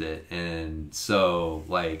comfortable with it. And so,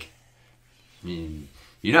 like, I mean,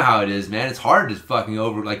 you know how it is, man. It's hard to fucking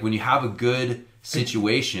like, when you have a good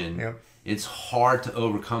situation, Yep. It's hard to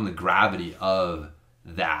overcome the gravity of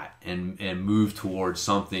that and move towards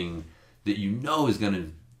something that is going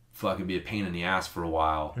to fucking be a pain in the ass for a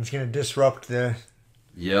while. It's going to disrupt the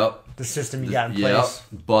system you got in place.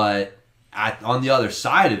 But on the other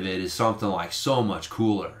side of it is something like so much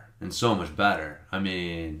cooler and so much better. I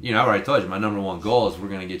mean, I've already told you, my number one goal is we're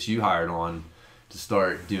going to get you hired on to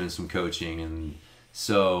start doing some coaching. And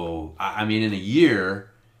so, I mean, in a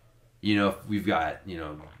year, we've got,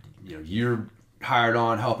 you're hired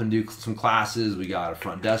on helping do some classes. We got a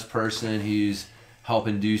front desk person who's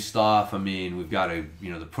helping do stuff. I mean, we've got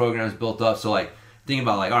the program's built up. So, like, thinking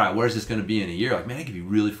about, like, all right, where's this going to be in a year? Like, man, it could be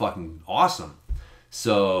really fucking awesome.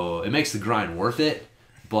 So it makes the grind worth it,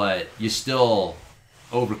 but you're still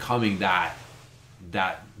overcoming that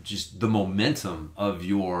just the momentum of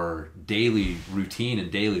your daily routine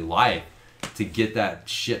and daily life to get that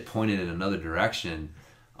shit pointed in another direction.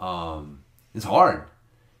 It's hard.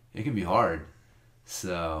 It can be hard.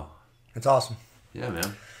 So it's awesome. Yeah,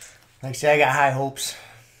 man. Like I say, I got high hopes.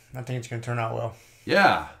 I think it's going to turn out well.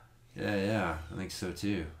 Yeah. I think so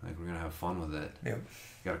too. I think we're going to have fun with it. Yep.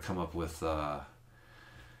 Got to come up with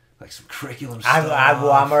like some curriculum stuff.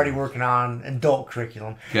 I'm already working on adult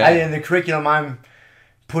curriculum. Okay. And the curriculum I'm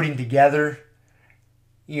putting together,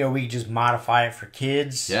 we just modify it for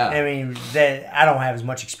kids. Yeah. I mean, I don't have as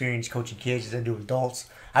much experience coaching kids as I do adults.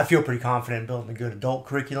 I feel pretty confident in building a good adult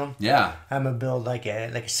curriculum. Yeah. I'm going to build like a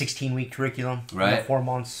 16-week curriculum. Right. 4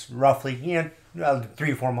 months, roughly.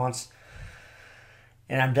 3 or 4 months.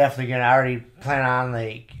 And I'm definitely I already plan on,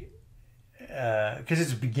 like, because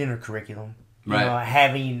it's a beginner curriculum. Right.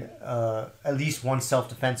 Having at least one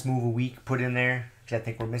self-defense move a week put in there, because I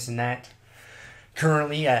think we're missing that.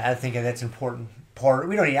 Currently, I think that's an important part.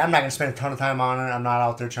 I'm not going to spend a ton of time on it. I'm not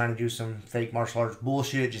out there trying to do some fake martial arts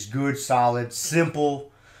bullshit. Just good, solid,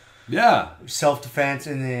 simple. Yeah. Self-defense,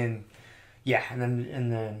 and then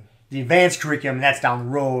the advanced curriculum, that's down the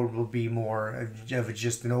road, will be more of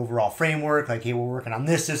just an overall framework. Like, hey, we're working on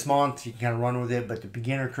this month. You can kind of run with it. But the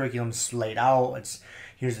beginner curriculum is laid out.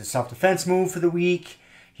 Here's the self-defense move for the week.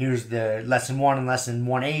 Here's the lesson 1 and lesson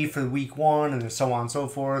 1A for the week 1, and so on and so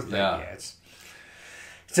forth. Yeah.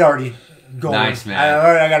 It's already going. Nice, man.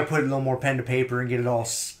 I got to put a little more pen to paper and get it all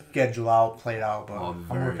scheduled out, played out. But I'm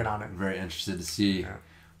working on it. Very interested to see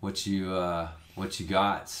what you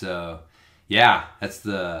got. So, yeah, that's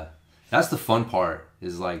the fun part,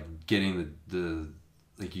 is like getting the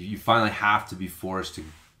like you finally have to be forced to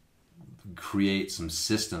create some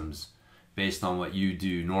systems based on what you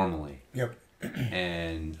do normally. Yep.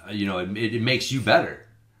 And it makes you better,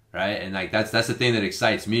 right? And like that's the thing that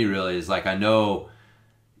excites me, really, is like, I know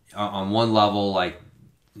on one level, like,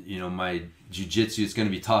 my jiu-jitsu is going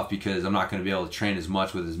to be tough because I'm not going to be able to train as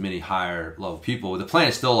much with as many higher level people. The plan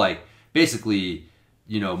is still, like, basically,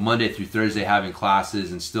 Monday through Thursday having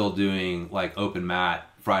classes and still doing, like, open mat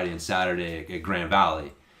Friday and Saturday at Grand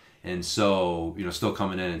Valley. And so, still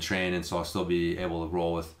coming in and training, so I'll still be able to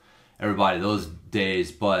roll with everybody those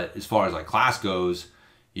days. But as far as, like, class goes,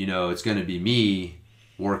 it's going to be me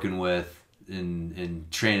working with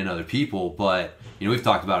and training other people. But, we've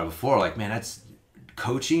talked about it before, like, man,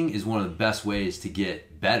 coaching is one of the best ways to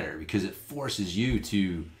get better, because it forces you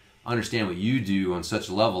to understand what you do on such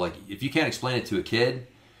a level. Like, if you can't explain it to a kid,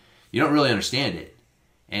 you don't really understand it.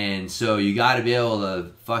 And so you got to be able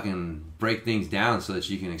to fucking break things down so that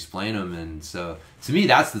you can explain them. And so to me,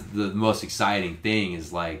 that's the most exciting thing,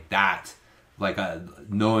 is like that, like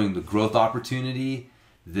knowing the growth opportunity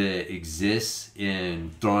that exists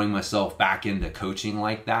in throwing myself back into coaching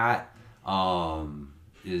like that.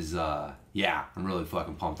 Yeah, I'm really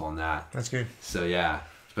fucking pumped on that. That's good. So yeah,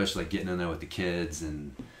 especially like getting in there with the kids,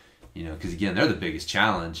 and because again, they're the biggest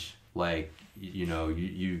challenge. Like,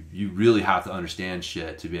 you really have to understand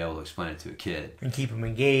shit to be able to explain it to a kid and keep them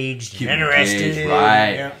engaged, keep and interested. Engaged,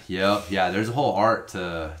 right? Yeah. Yep. Yeah. There's a whole art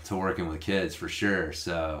to working with kids, for sure.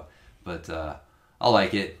 So, but I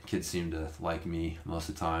like it. Kids seem to like me most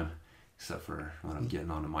of the time, except for when I'm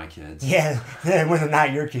getting onto my kids. Yeah, when they're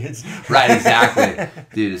not your kids. Right, exactly.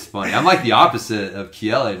 Dude, it's funny. I'm like the opposite of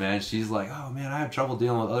Kiele, man. She's like, oh, man, I have trouble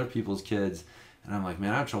dealing with other people's kids. And I'm like,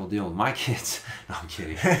 man, I have trouble dealing with my kids. No, I'm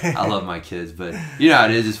kidding. I love my kids. But you know how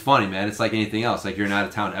it is. It's funny, man. It's like anything else. Like, you're an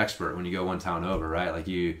out-of-town expert when you go one town over, right? Like,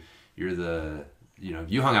 you're the...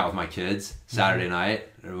 you hung out with my kids Saturday night,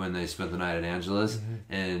 or when they spent the night at Angela's,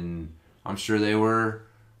 and I'm sure they were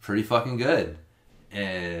pretty fucking good.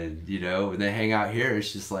 And, you know, when they hang out here,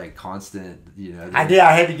 it's just like constant, you know. I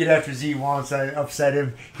had to get after Z once. I upset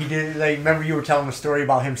him. He did, like, remember you were telling the story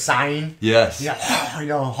about him sighing? Yes. Yeah, you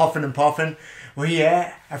know, huffing and puffing. Well,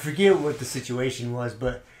 yeah, I forget what the situation was,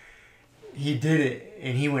 but he did it,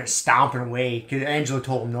 and he went stomping away. Because Angela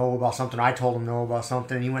told him no about something. I told him no about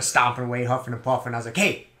something. And he went stomping away, huffing and puffing. I was like,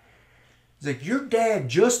 hey. He's like, your dad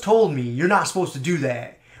just told me you're not supposed to do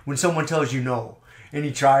that when someone tells you no. And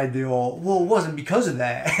he tried the old, well, it wasn't because of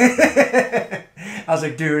that. I was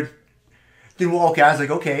like, dude. Then, well, okay. I was like,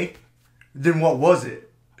 okay. Then what was it?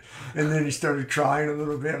 And then he started crying a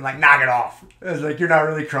little bit. I'm like, knock it off. I was like, you're not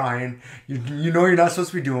really crying. You know you're not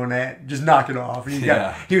supposed to be doing that. Just knock it off.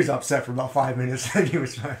 And he was upset for about 5 minutes. And he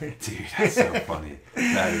was fine. Dude, that's so funny.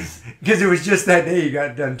 That is. Because it was just that day you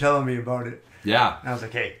got done telling me about it. Yeah. And I was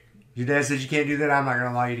like, hey. Your dad says you can't do that. I'm not going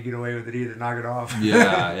to allow you to get away with it either. Knock it off.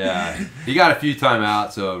 Yeah. He got a few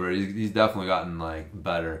timeouts over. He's definitely gotten, like,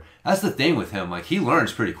 better. That's the thing with him. Like, he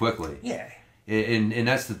learns pretty quickly. Yeah. And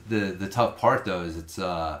that's the tough part, though, is it's,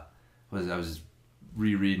 I was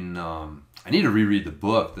rereading, I need to reread the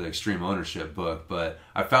book, the Extreme Ownership book, but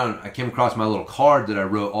I came across my little card that I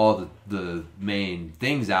wrote all the main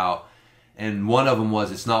things out, and one of them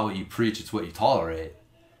was, it's not what you preach, it's what you tolerate.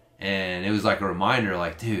 And it was like a reminder,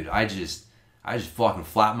 like, dude, I just fucking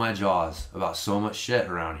flap my jaws about so much shit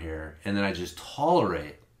around here. And then I just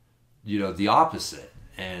tolerate, you know, the opposite.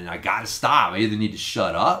 And I got to stop. I either need to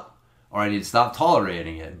shut up or I need to stop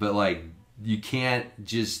tolerating it. But, like, you can't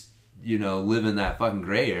just, you know, live in that fucking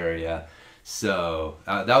gray area. So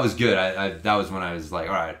that was good. That was when I was like,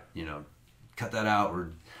 all right, you know, cut that out.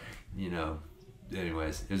 Or, you know,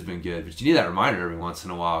 anyways, it's been good. But you need that reminder every once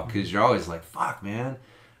in a while because you're always like, fuck, man.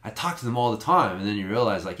 I talk to them all the time, and then you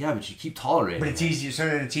realize, like, yeah, but you keep tolerating. But it's easier. So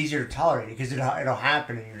it's easier to tolerate it because it'll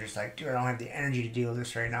happen, and you're just like, dude, I don't have the energy to deal with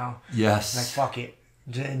this right now. Yes. Like, fuck it,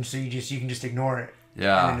 and so you can just ignore it.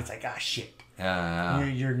 Yeah. And then it's like, ah, shit. Yeah.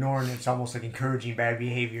 You're ignoring it. It's almost like encouraging bad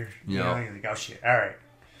behavior. You know, you're like, oh shit, all right.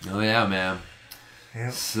 Oh yeah, man.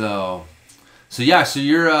 Yep. So yeah, so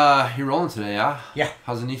you're rolling today, yeah? Yeah.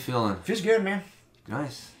 How's the knee feeling? Feels good, man.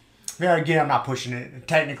 Nice. Yeah, again, I'm not pushing it.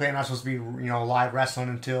 Technically, I'm not supposed to be, you know, live wrestling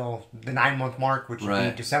until the 9-month mark, which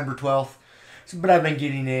would be December 12th. So, but I've been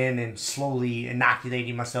getting in and slowly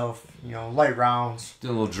inoculating myself, you know, light rounds.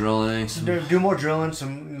 Doing a little drilling. Do more drilling,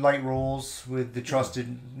 some light rolls with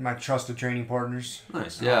my trusted training partners.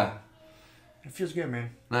 Nice, yeah. It feels good, man.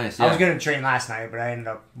 Nice, yeah. I was going to train last night, but I ended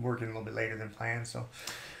up working a little bit later than planned, so.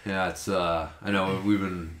 Yeah, it's, I know we've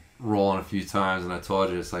been rolling a few times, and I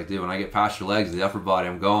told you, it's like, dude, when I get past your legs, the upper body,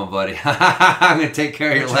 I'm going, buddy. I'm going to take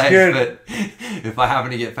care of your legs, but if I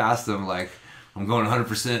happen to get past them, like, I'm going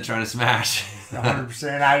 100% trying to smash.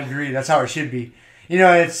 100%, I agree. That's how it should be. You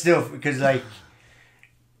know, it's still, because, like,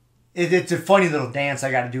 it's a funny little dance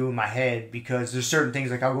I got to do in my head, because there's certain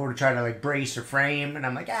things, like, I'll go to try to, like, brace or frame, and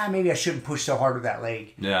I'm like, maybe I shouldn't push so hard with that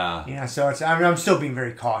leg. Yeah. You know, so I'm still being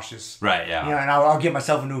very cautious. Right, yeah. You know, and I'll get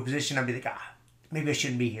myself into a position, I'll be like, maybe I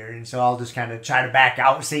shouldn't be here, and so I'll just kind of try to back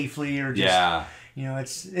out safely, or just, you know,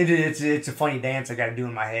 it's a funny dance I got to do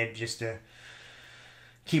in my head just to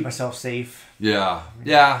keep myself safe. Yeah.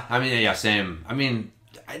 I mean, same. I mean,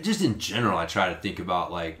 just in general, I try to think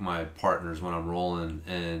about, like, my partners when I'm rolling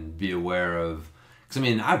and be aware of, because I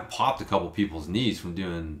mean, I've popped a couple people's knees from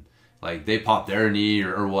doing, like, they popped their knee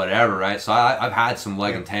or whatever, right? So I've had some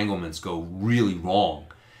leg entanglements go really wrong,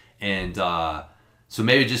 and so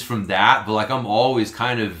maybe just from that, but, like, I'm always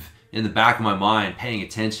kind of in the back of my mind paying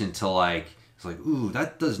attention to, like, it's like, ooh,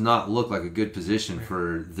 that does not look like a good position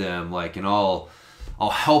for them. Like, and I'll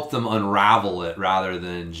help them unravel it rather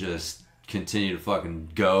than just continue to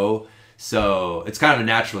fucking go. So it's kind of a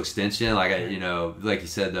natural extension. Like, you know, like you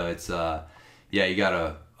said, though, it's, you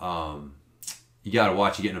gotta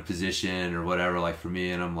watch you get in a position or whatever, like for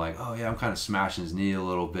me, and I'm like, oh yeah, I'm kind of smashing his knee a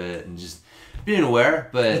little bit and just being aware,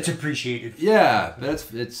 but it's appreciated. Yeah, but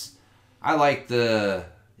it's I like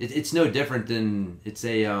it's no different than it's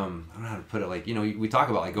a I don't know how to put it, like, you know, we talk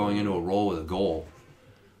about, like, going into a roll with a goal,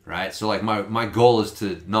 right? So, like, my goal is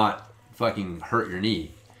to not fucking hurt your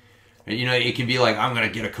knee. And, you know, it can be like, I'm gonna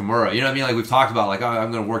get a Kimura, you know what I mean? Like, we've talked about, like, oh,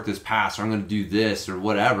 I'm gonna work this pass, or I'm gonna do this or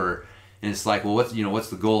whatever, and it's like, well, what's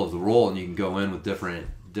the goal of the roll? And you can go in with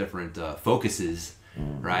different focuses,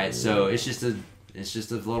 right? So it's just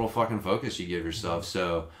a little fucking focus you give yourself.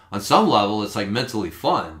 So on some level, it's, like, mentally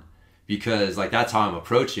fun, because, like, that's how I'm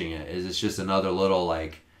approaching it. Is it's just another little,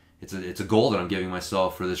 like, it's a goal that I'm giving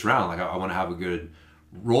myself for this round. Like, I want to have a good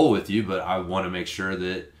roll with you, but I want to make sure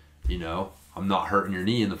that, you know, I'm not hurting your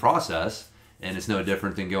knee in the process. And it's no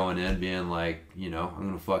different than going in being like, I'm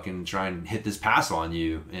going to fucking try and hit this pass on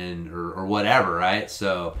you or whatever, right?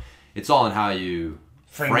 So it's all in how you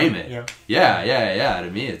frame it. Yeah.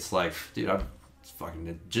 To me, it's like, dude,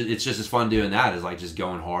 it's just as fun doing that as like just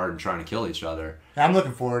going hard and trying to kill each other. I'm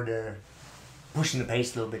looking forward to pushing the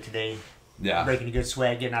pace a little bit today. Yeah. Breaking a good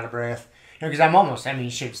sweat, getting out of breath. Because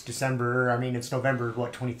it's December. It's November,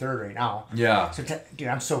 23rd right now. Yeah. So, dude,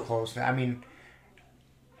 I'm so close.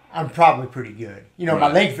 I'm probably pretty good.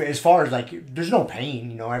 My leg, as far as like, there's no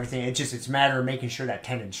pain, everything. It's a matter of making sure that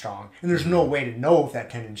tendon's strong. And there's no way to know if that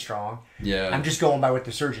tendon's strong. Yeah. I'm just going by what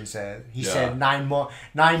the surgeon said. He said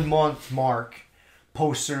 9-month mark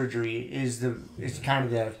post-surgery is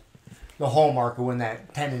kind of the hallmark of when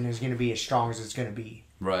that tendon is going to be as strong as it's going to be.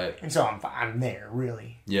 Right. And so I'm there,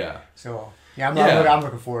 really. Yeah. So, I'm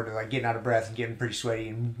looking forward to like getting out of breath and getting pretty sweaty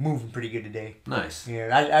and moving pretty good today. Nice.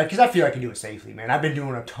 Yeah, because I feel I can do it safely, man. I've been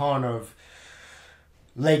doing a ton of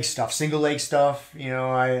leg stuff, single leg stuff.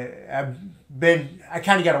 I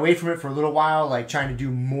kind of got away from it for a little while, like trying to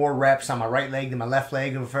do more reps on my right leg than my left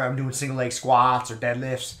leg. If I'm doing single leg squats or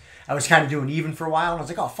deadlifts, I was kind of doing even for a while, and I was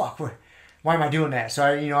like, oh fuck, why am I doing that?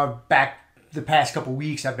 So back the past couple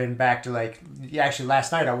weeks, I've been back to like, actually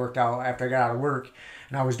last night I worked out after I got out of work,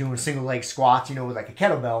 and I was doing single leg squats, with like a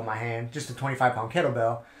kettlebell in my hand, just a 25-pound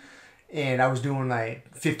kettlebell, and I was doing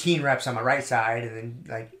like 15 reps on my right side, and then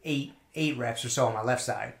like eight reps or so on my left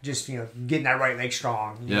side, just getting that right leg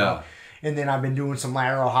strong. You know? And then I've been doing some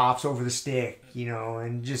lateral hops over the stick,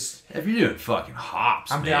 and just... If you're doing fucking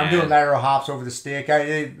hops, man. I'm doing lateral hops over the stick.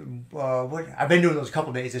 I've been doing those a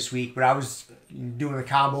couple days this week, but I was doing a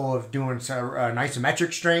combo of doing an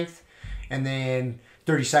isometric strength and then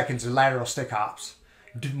 30 seconds of lateral stick hops.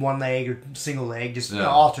 One leg or single leg, just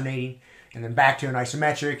alternating, and then back to an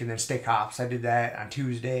isometric and then stick hops. I did that on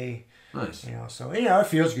Tuesday. Nice. So it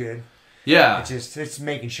feels good. Yeah. It's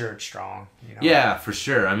making sure it's strong. Yeah, for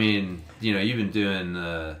sure. You've been doing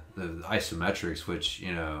the isometrics, which,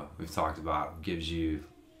 we've talked about, gives you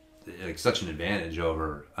like such an advantage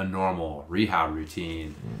over a normal rehab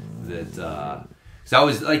routine that, cause I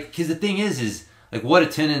was like, cause the thing is like what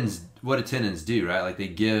do tendons do, right? Like they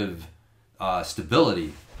give,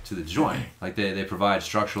 stability to the joint. Like they provide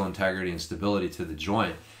structural integrity and stability to the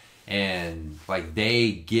joint. And like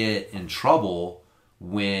they get in trouble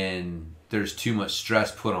when there's too much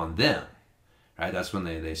stress put on them, right? That's when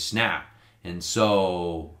they snap. And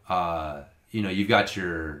so, you've got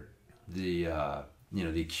the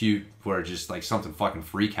acute where just like something fucking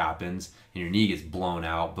freak happens and your knee gets blown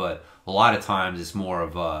out. But a lot of times it's more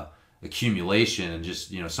of a accumulation and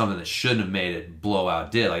just, something that shouldn't have made it blow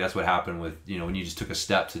out did. Like that's what happened with, when you just took a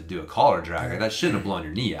step to do a collar drag. Like that shouldn't have blown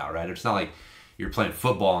your knee out, right? It's not like you're playing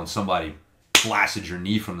football and somebody blasted your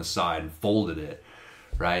knee from the side and folded it,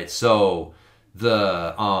 right? So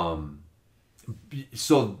the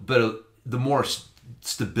more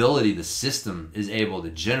stability the system is able to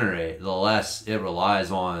generate, the less it relies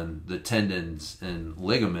on the tendons and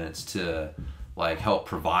ligaments to like help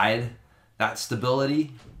provide that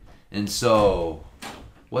stability. And so,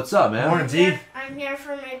 what's up, man? Morning, Z. I'm here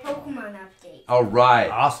for my Pokemon update. All right.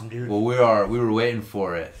 Awesome, dude. Well, we were waiting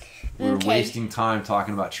for it. We were wasting time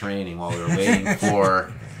talking about training while we were waiting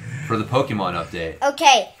for the Pokemon update.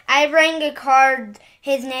 Okay, I bring a card.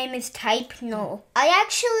 His name is Type Null. I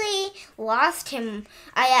actually lost him.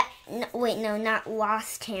 Not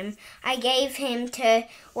lost him. I gave him to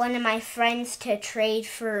one of my friends to trade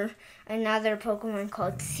for another Pokemon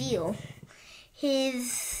called Seal.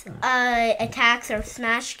 His attacks are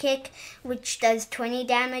Smash Kick, which does 20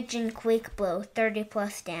 damage, and Quick Blow, 30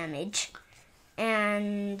 plus damage.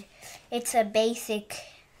 And it's a basic,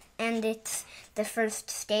 and it's the first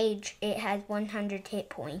stage. It has 100 hit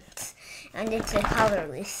points, and it's a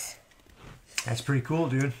colorless. That's pretty cool,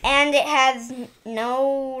 dude. And it has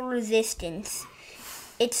no resistance.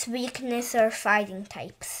 Its weakness are fighting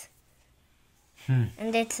types.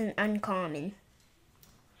 And it's an uncommon.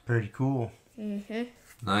 Pretty cool.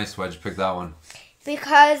 Nice. Why'd you pick that one?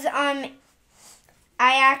 Because I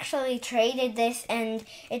actually traded this, and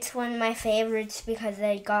it's one of my favorites because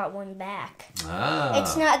I got one back. Ah.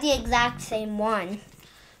 It's not the exact same one.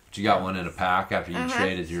 But you got one in a pack after you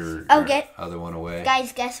traded your other one away.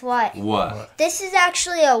 Guys, guess what? What? This is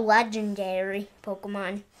actually a legendary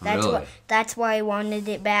Pokemon. That's why I wanted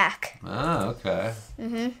it back. Ah, okay.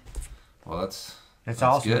 Well, that's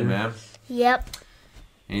awesome, good, dude. man. Yep.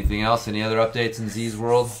 Anything else? Any other updates in Z's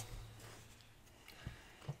world?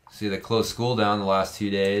 See, they closed school down the last 2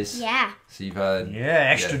 days. Yeah. So you've had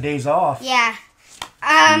extra days off. Yeah.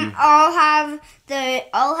 I'll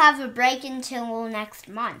have a break until next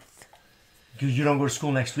month. Because you don't go to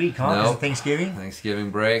school next week, huh? Because Nope. of Thanksgiving?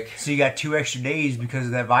 Thanksgiving break. So you got 2 extra days because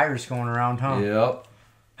of that virus going around, huh? Yep.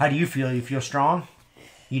 How do you feel? You feel strong?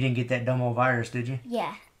 You didn't get that dumb old virus, did you?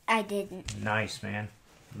 Yeah, I didn't. Nice, man.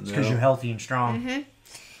 It's because Nope. you're healthy and strong. Mm-hmm.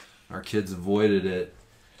 Our kids avoided it.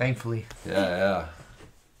 Thankfully. Yeah.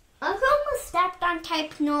 I've almost stepped on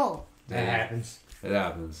type no. That happens. It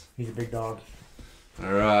happens. He's a big dog.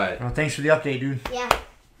 All right. Well, thanks for the update, dude. Yeah,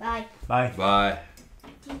 bye. Bye. Bye.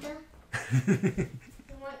 Tita, you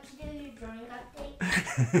want to do your drawing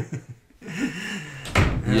update?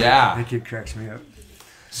 Yeah. That kid cracks me up.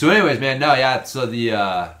 So anyways, man, no, yeah, so the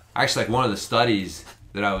actually, like, one of the studies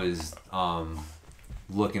that I was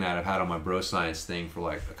looking at, I've had on my bro science thing for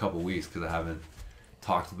like a couple weeks because I haven't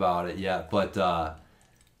talked about it yet, but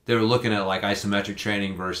they were looking at like isometric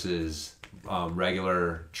training versus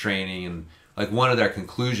regular training, and like one of their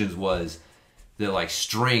conclusions was that like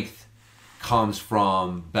strength comes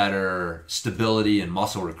from better stability and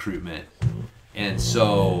muscle recruitment, and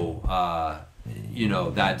so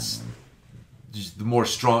that's just the more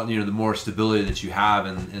strong, the more stability that you have,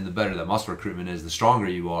 and the better that muscle recruitment is, the stronger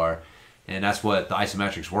you are, and that's what the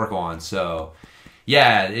isometrics work on. So,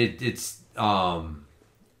 yeah, it's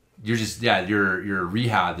you're just your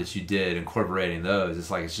rehab that you did, incorporating those.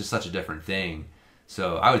 It's just such a different thing.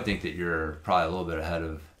 So I would think that you're probably a little bit ahead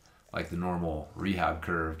of like the normal rehab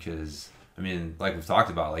curve, because I mean, like we've talked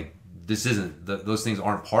about, like this isn't those things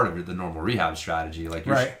aren't part of the normal rehab strategy. Like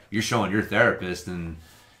you're showing your therapist and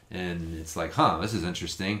it's like, this is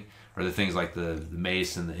interesting. Or the things like the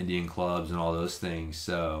mace and the Indian clubs and all those things.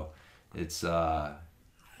 So it's,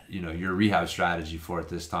 your rehab strategy for it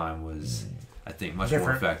this time was, I think, much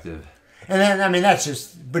more effective. And then, I mean, that's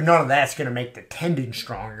just, but none of that's going to make the tendon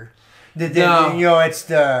stronger. No.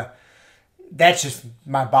 That's just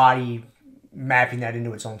my body mapping that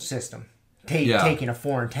into its own system. Taking a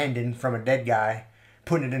foreign tendon from a dead guy,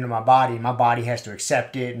 putting it into my body has to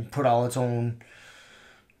accept it and put all its own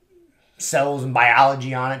cells and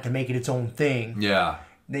biology on it to make it its own thing. Yeah.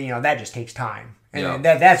 That just takes time. And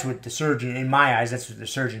that's what the surgeon, in my eyes, that's what the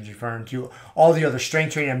surgeon's referring to. All the other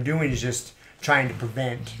strength training I'm doing is just trying to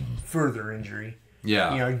prevent further injury.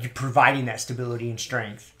 Yeah. Providing that stability and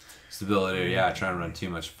strength. Stability, trying to run too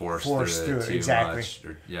much force through it too exactly. much,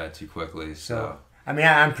 or too quickly. So I mean,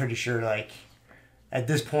 I'm pretty sure, like, at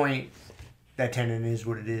this point, that tendon is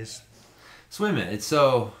what it is. So wait a minute,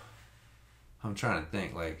 so I'm trying to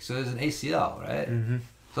think, like, so there's an ACL, right? Mm-hmm.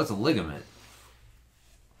 So that's a ligament.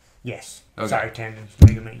 Yes. Okay. Sorry, tendon,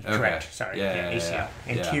 ligament. Okay. Correct. Sorry. Yeah, ACL. yeah.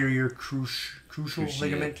 Anterior cruciate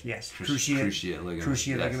ligament. Yes. Cruciate ligament.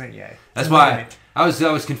 Cruciate ligament. Yeah. That's why I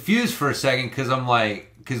was confused for a second,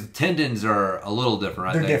 because tendons are a little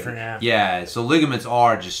different, right? They're different, yeah. Yeah. So ligaments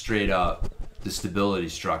are just straight up the stability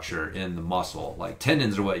structure in the muscle. Like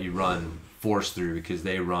tendons are what you run force through, because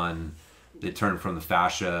they turn from the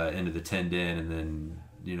fascia into the tendon, and then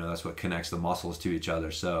that's what connects the muscles to each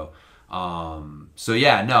other. So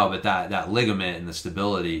but that ligament and the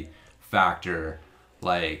stability factor,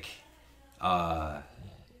 like that's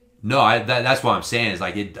what I'm saying is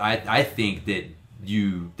like I think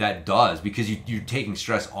that does, because you're taking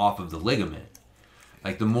stress off of the ligament.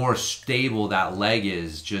 Like the more stable that leg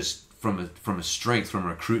is, just from a strength, from a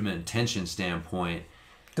recruitment and tension standpoint,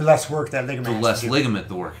 the less work that ligament has to do.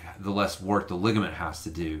 The less work the ligament has to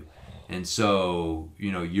do. And so,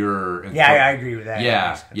 you're... I agree with that.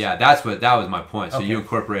 Yeah, that was my point. So you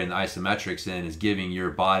incorporating the isometrics in is giving your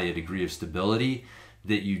body a degree of stability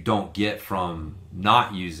that you don't get from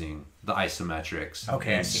not using the isometrics.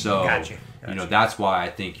 Okay, and so, Gotcha. that's why I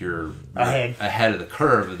think you're ahead of the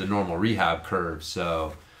curve, of the normal rehab curve.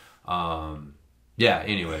 So,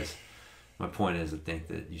 anyways, my point is I think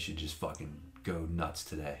that you should just fucking go nuts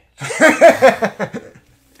today.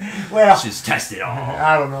 Well, let's just test it all.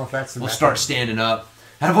 I don't know if that's the We'll method. start standing up.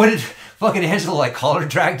 And what did fucking Angela like collar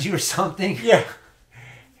dragged you or something? Yeah.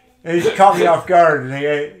 It caught me off guard.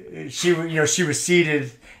 She was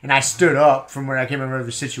seated, and I stood up from where I can't remember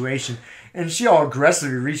the situation, and she all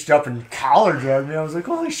aggressively reached up and collar dragged me. I was like,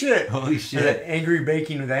 "Holy shit!" Holy shit! Angry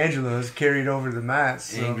baking with Angela was carried over the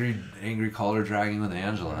mats. So. Angry collar dragging with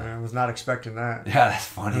Angela. I was not expecting that. Yeah, that's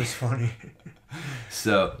funny. It was funny.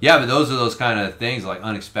 So but those are those kind of things, like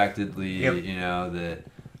unexpectedly, Yep. that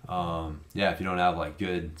if you don't have like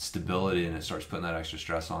good stability, and it starts putting that extra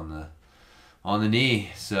stress on the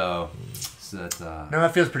knee. So that no,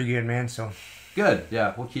 that feels pretty good, man. So good.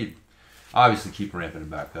 Yeah, we'll keep ramping it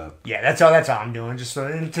back up. Yeah, that's all I'm doing. Just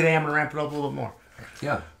and today I'm gonna ramp it up a little bit more.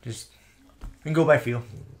 Yeah, just and go by feel.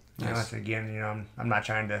 Nice. Again, I'm not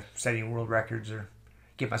trying to set any world records or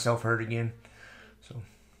get myself hurt again. So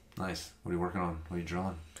nice. What are you working on? What are you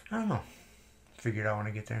drilling? I don't know. figure it out when I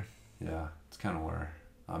get there. Yeah, it's kind of where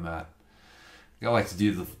I'm at. I like to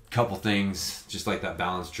do the couple things, just like that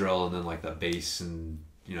balance drill and then like that base and,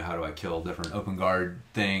 you know, how do I kill different open guard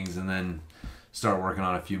things, and then start working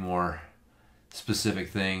on a few more specific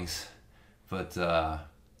things. But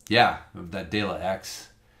yeah, that De La X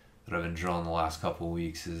that I've been drilling the last couple of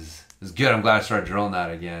weeks is good. I'm glad I started drilling that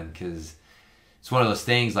again, because it's one of those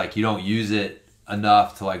things like you don't use it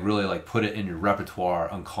enough to like really like put it in your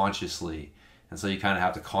repertoire unconsciously, and so you kind of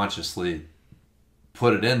have to consciously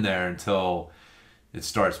put it in there until it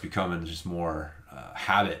starts becoming just more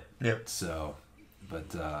habit. Yep. So, but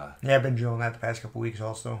yeah, I've been drilling that the past couple weeks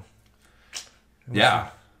also. Yeah,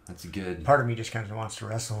 that's good. Part of me just kind of wants to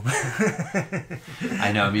wrestle.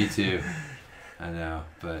 I know, me too. I know,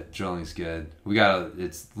 but drilling's good.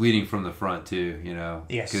 It's leading from the front too, you know.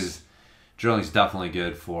 Yes. Because drilling's definitely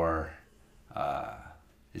good for.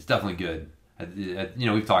 It's definitely good. You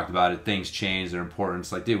know, we've talked about it. Things change, their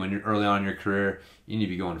importance. Like, dude, when you're early on in your career, you need to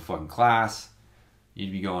be going to fucking class. You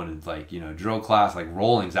need to be going to, like, you know, drill class. Like,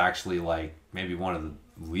 rolling's actually, like, maybe one of the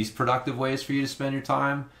least productive ways for you to spend your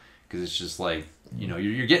time, because it's just, like, you know,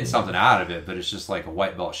 you're getting something out of it, but it's just, like, a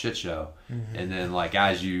white belt shit show. Mm-hmm. And then, like,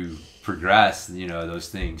 as you progress, you know, those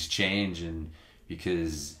things change, and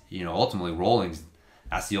because, you know, ultimately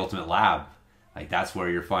that's the ultimate lab. Like, that's where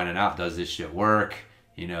you're finding out, does this shit work?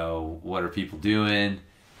 You know, what are people doing?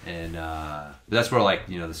 And but that's where, like,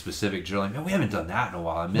 you know, the specific drilling, man, we haven't done that in a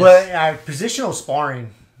while. Positional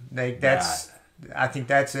sparring, like, that's, I think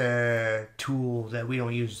that's a tool that we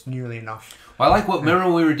don't use nearly enough. Well, I like remember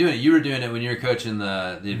when we were doing it, you were doing it when you were coaching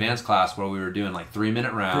the advanced class, where we were doing like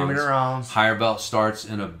 3-minute rounds. 3-minute rounds. Higher belt starts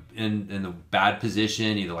in the bad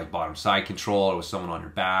position, either like bottom side control or with someone on your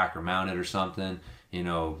back or mounted or something. You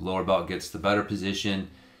know, lower belt gets the better position,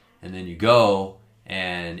 and then you go,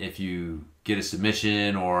 and if you get a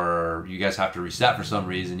submission or you guys have to reset for some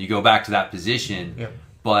reason, you go back to that position. Yep.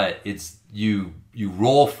 But it's you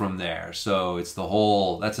roll from there. So it's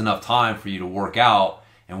that's enough time for you to work out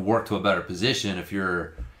and work to a better position if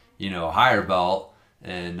you're, you know, a higher belt.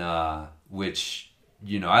 And which,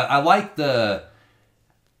 you know, I like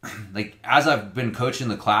like, as I've been coaching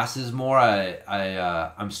the classes more,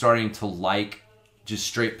 I'm starting to like just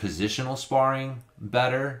straight positional sparring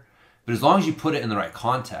better. But as long as you put it in the right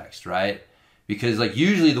context, right? Because, like,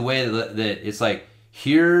 usually the way that it's like,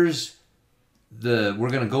 we're going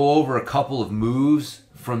to go over a couple of moves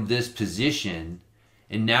from this position,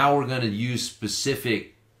 and now we're going to use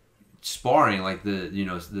specific sparring, like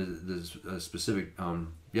the specific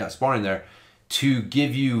sparring there, to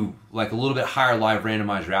give you like a little bit higher live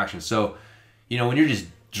randomized reaction. So, you know, when you're just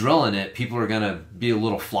drilling it, people are going to be a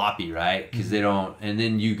little floppy, right? Because they don't, and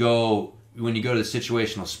then when you go to the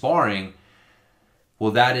situational sparring,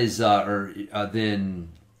 well, that is, then,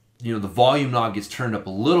 you know, the volume knob gets turned up a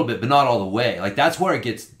little bit, but not all the way. Like, that's where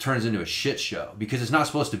it turns into a shit show, because it's not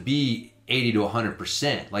supposed to be 80 to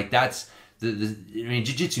 100%. Like, that's I mean,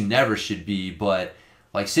 jiu-jitsu never should be, but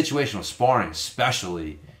like situational sparring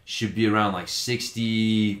especially should be around like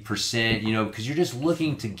 60%, you know, because you're just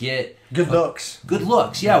looking to get good looks. Good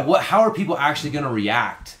looks, yeah. How are people actually going to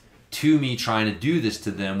react to me trying to do this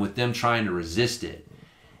to them, with them trying to resist it?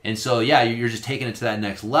 And so, yeah, you're just taking it to that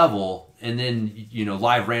next level, and then, you know,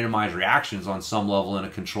 live randomized reactions on some level in a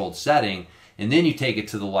controlled setting, and then you take it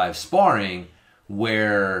to the live sparring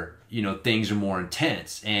where, you know, things are more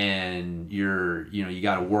intense, and you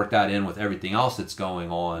got to work that in with everything else that's going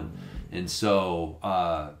on. And so,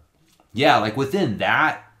 yeah, like within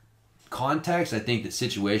that context, I think that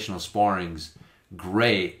situational sparring's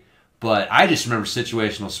great, but I just remember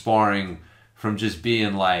situational sparring from just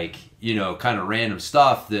being like, you know, kind of random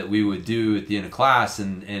stuff that we would do at the end of class,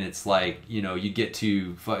 and it's like, you know, you get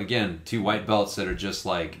two white belts that are just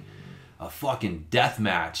like a fucking death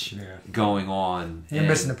match going on. You're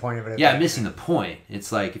missing the point of it. Yeah, missing the point.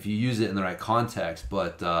 It's like if you use it in the right context,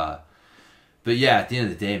 but yeah, at the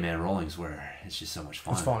end of the day, man, rolling's where it's just so much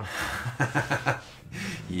fun. It's fun.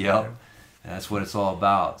 Yep. That's what it's all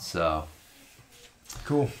about. So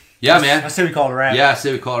cool. Yeah, man. I say we call it a wrap. Yeah, I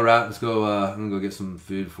say we call it a wrap. Let's go. I'm gonna go get some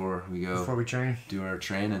food before we train. Do our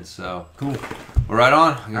training. So cool. Well, right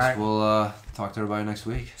on. I guess we'll talk to everybody next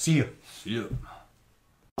week. See you.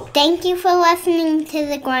 Thank you for listening to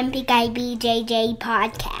the Grumpy Guy BJJ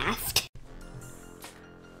Podcast.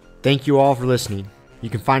 Thank you all for listening.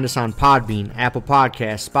 You can find us on Podbean, Apple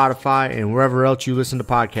Podcasts, Spotify, and wherever else you listen to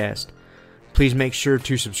podcasts. Please make sure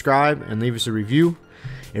to subscribe and leave us a review.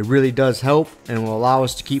 It really does help and will allow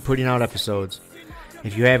us to keep putting out episodes.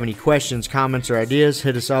 If you have any questions, comments, or ideas,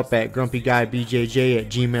 hit us up at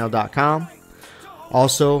grumpyguybjj@gmail.com.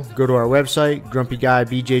 Also, go to our website,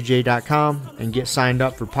 grumpyguybjj.com, and get signed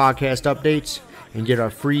up for podcast updates and get our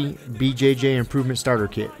free BJJ Improvement Starter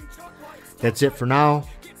Kit. That's it for now,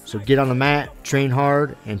 so get on the mat, train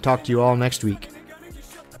hard, and talk to you all next week.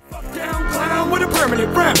 With a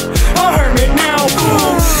permanent friend, a hermit now,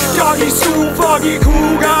 boom. Doggy stool, foggy,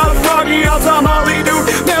 cool, got a froggy, outside Molly dude.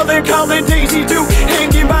 Melvin, Colin, Daisy Duke,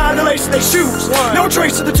 hanging by the lace of their shoes. No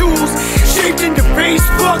trace of the tools, shaped in your face,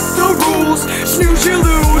 fuck the rules. Snooze, you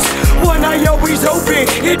lose. One eye always open,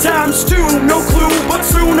 in times two, no clue. But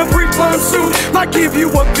soon a brief monsoon might give you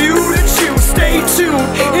a view to choose. Stay tuned,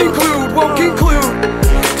 include, won't conclude.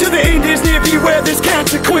 To the end is near, beware there's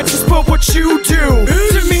consequences, but what you do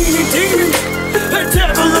to me and demon, a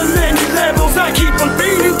devil of many levels, I keep on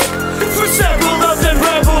feeding for several of them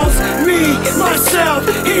rebels. Me, myself,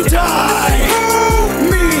 and I.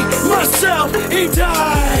 Me, myself, and I.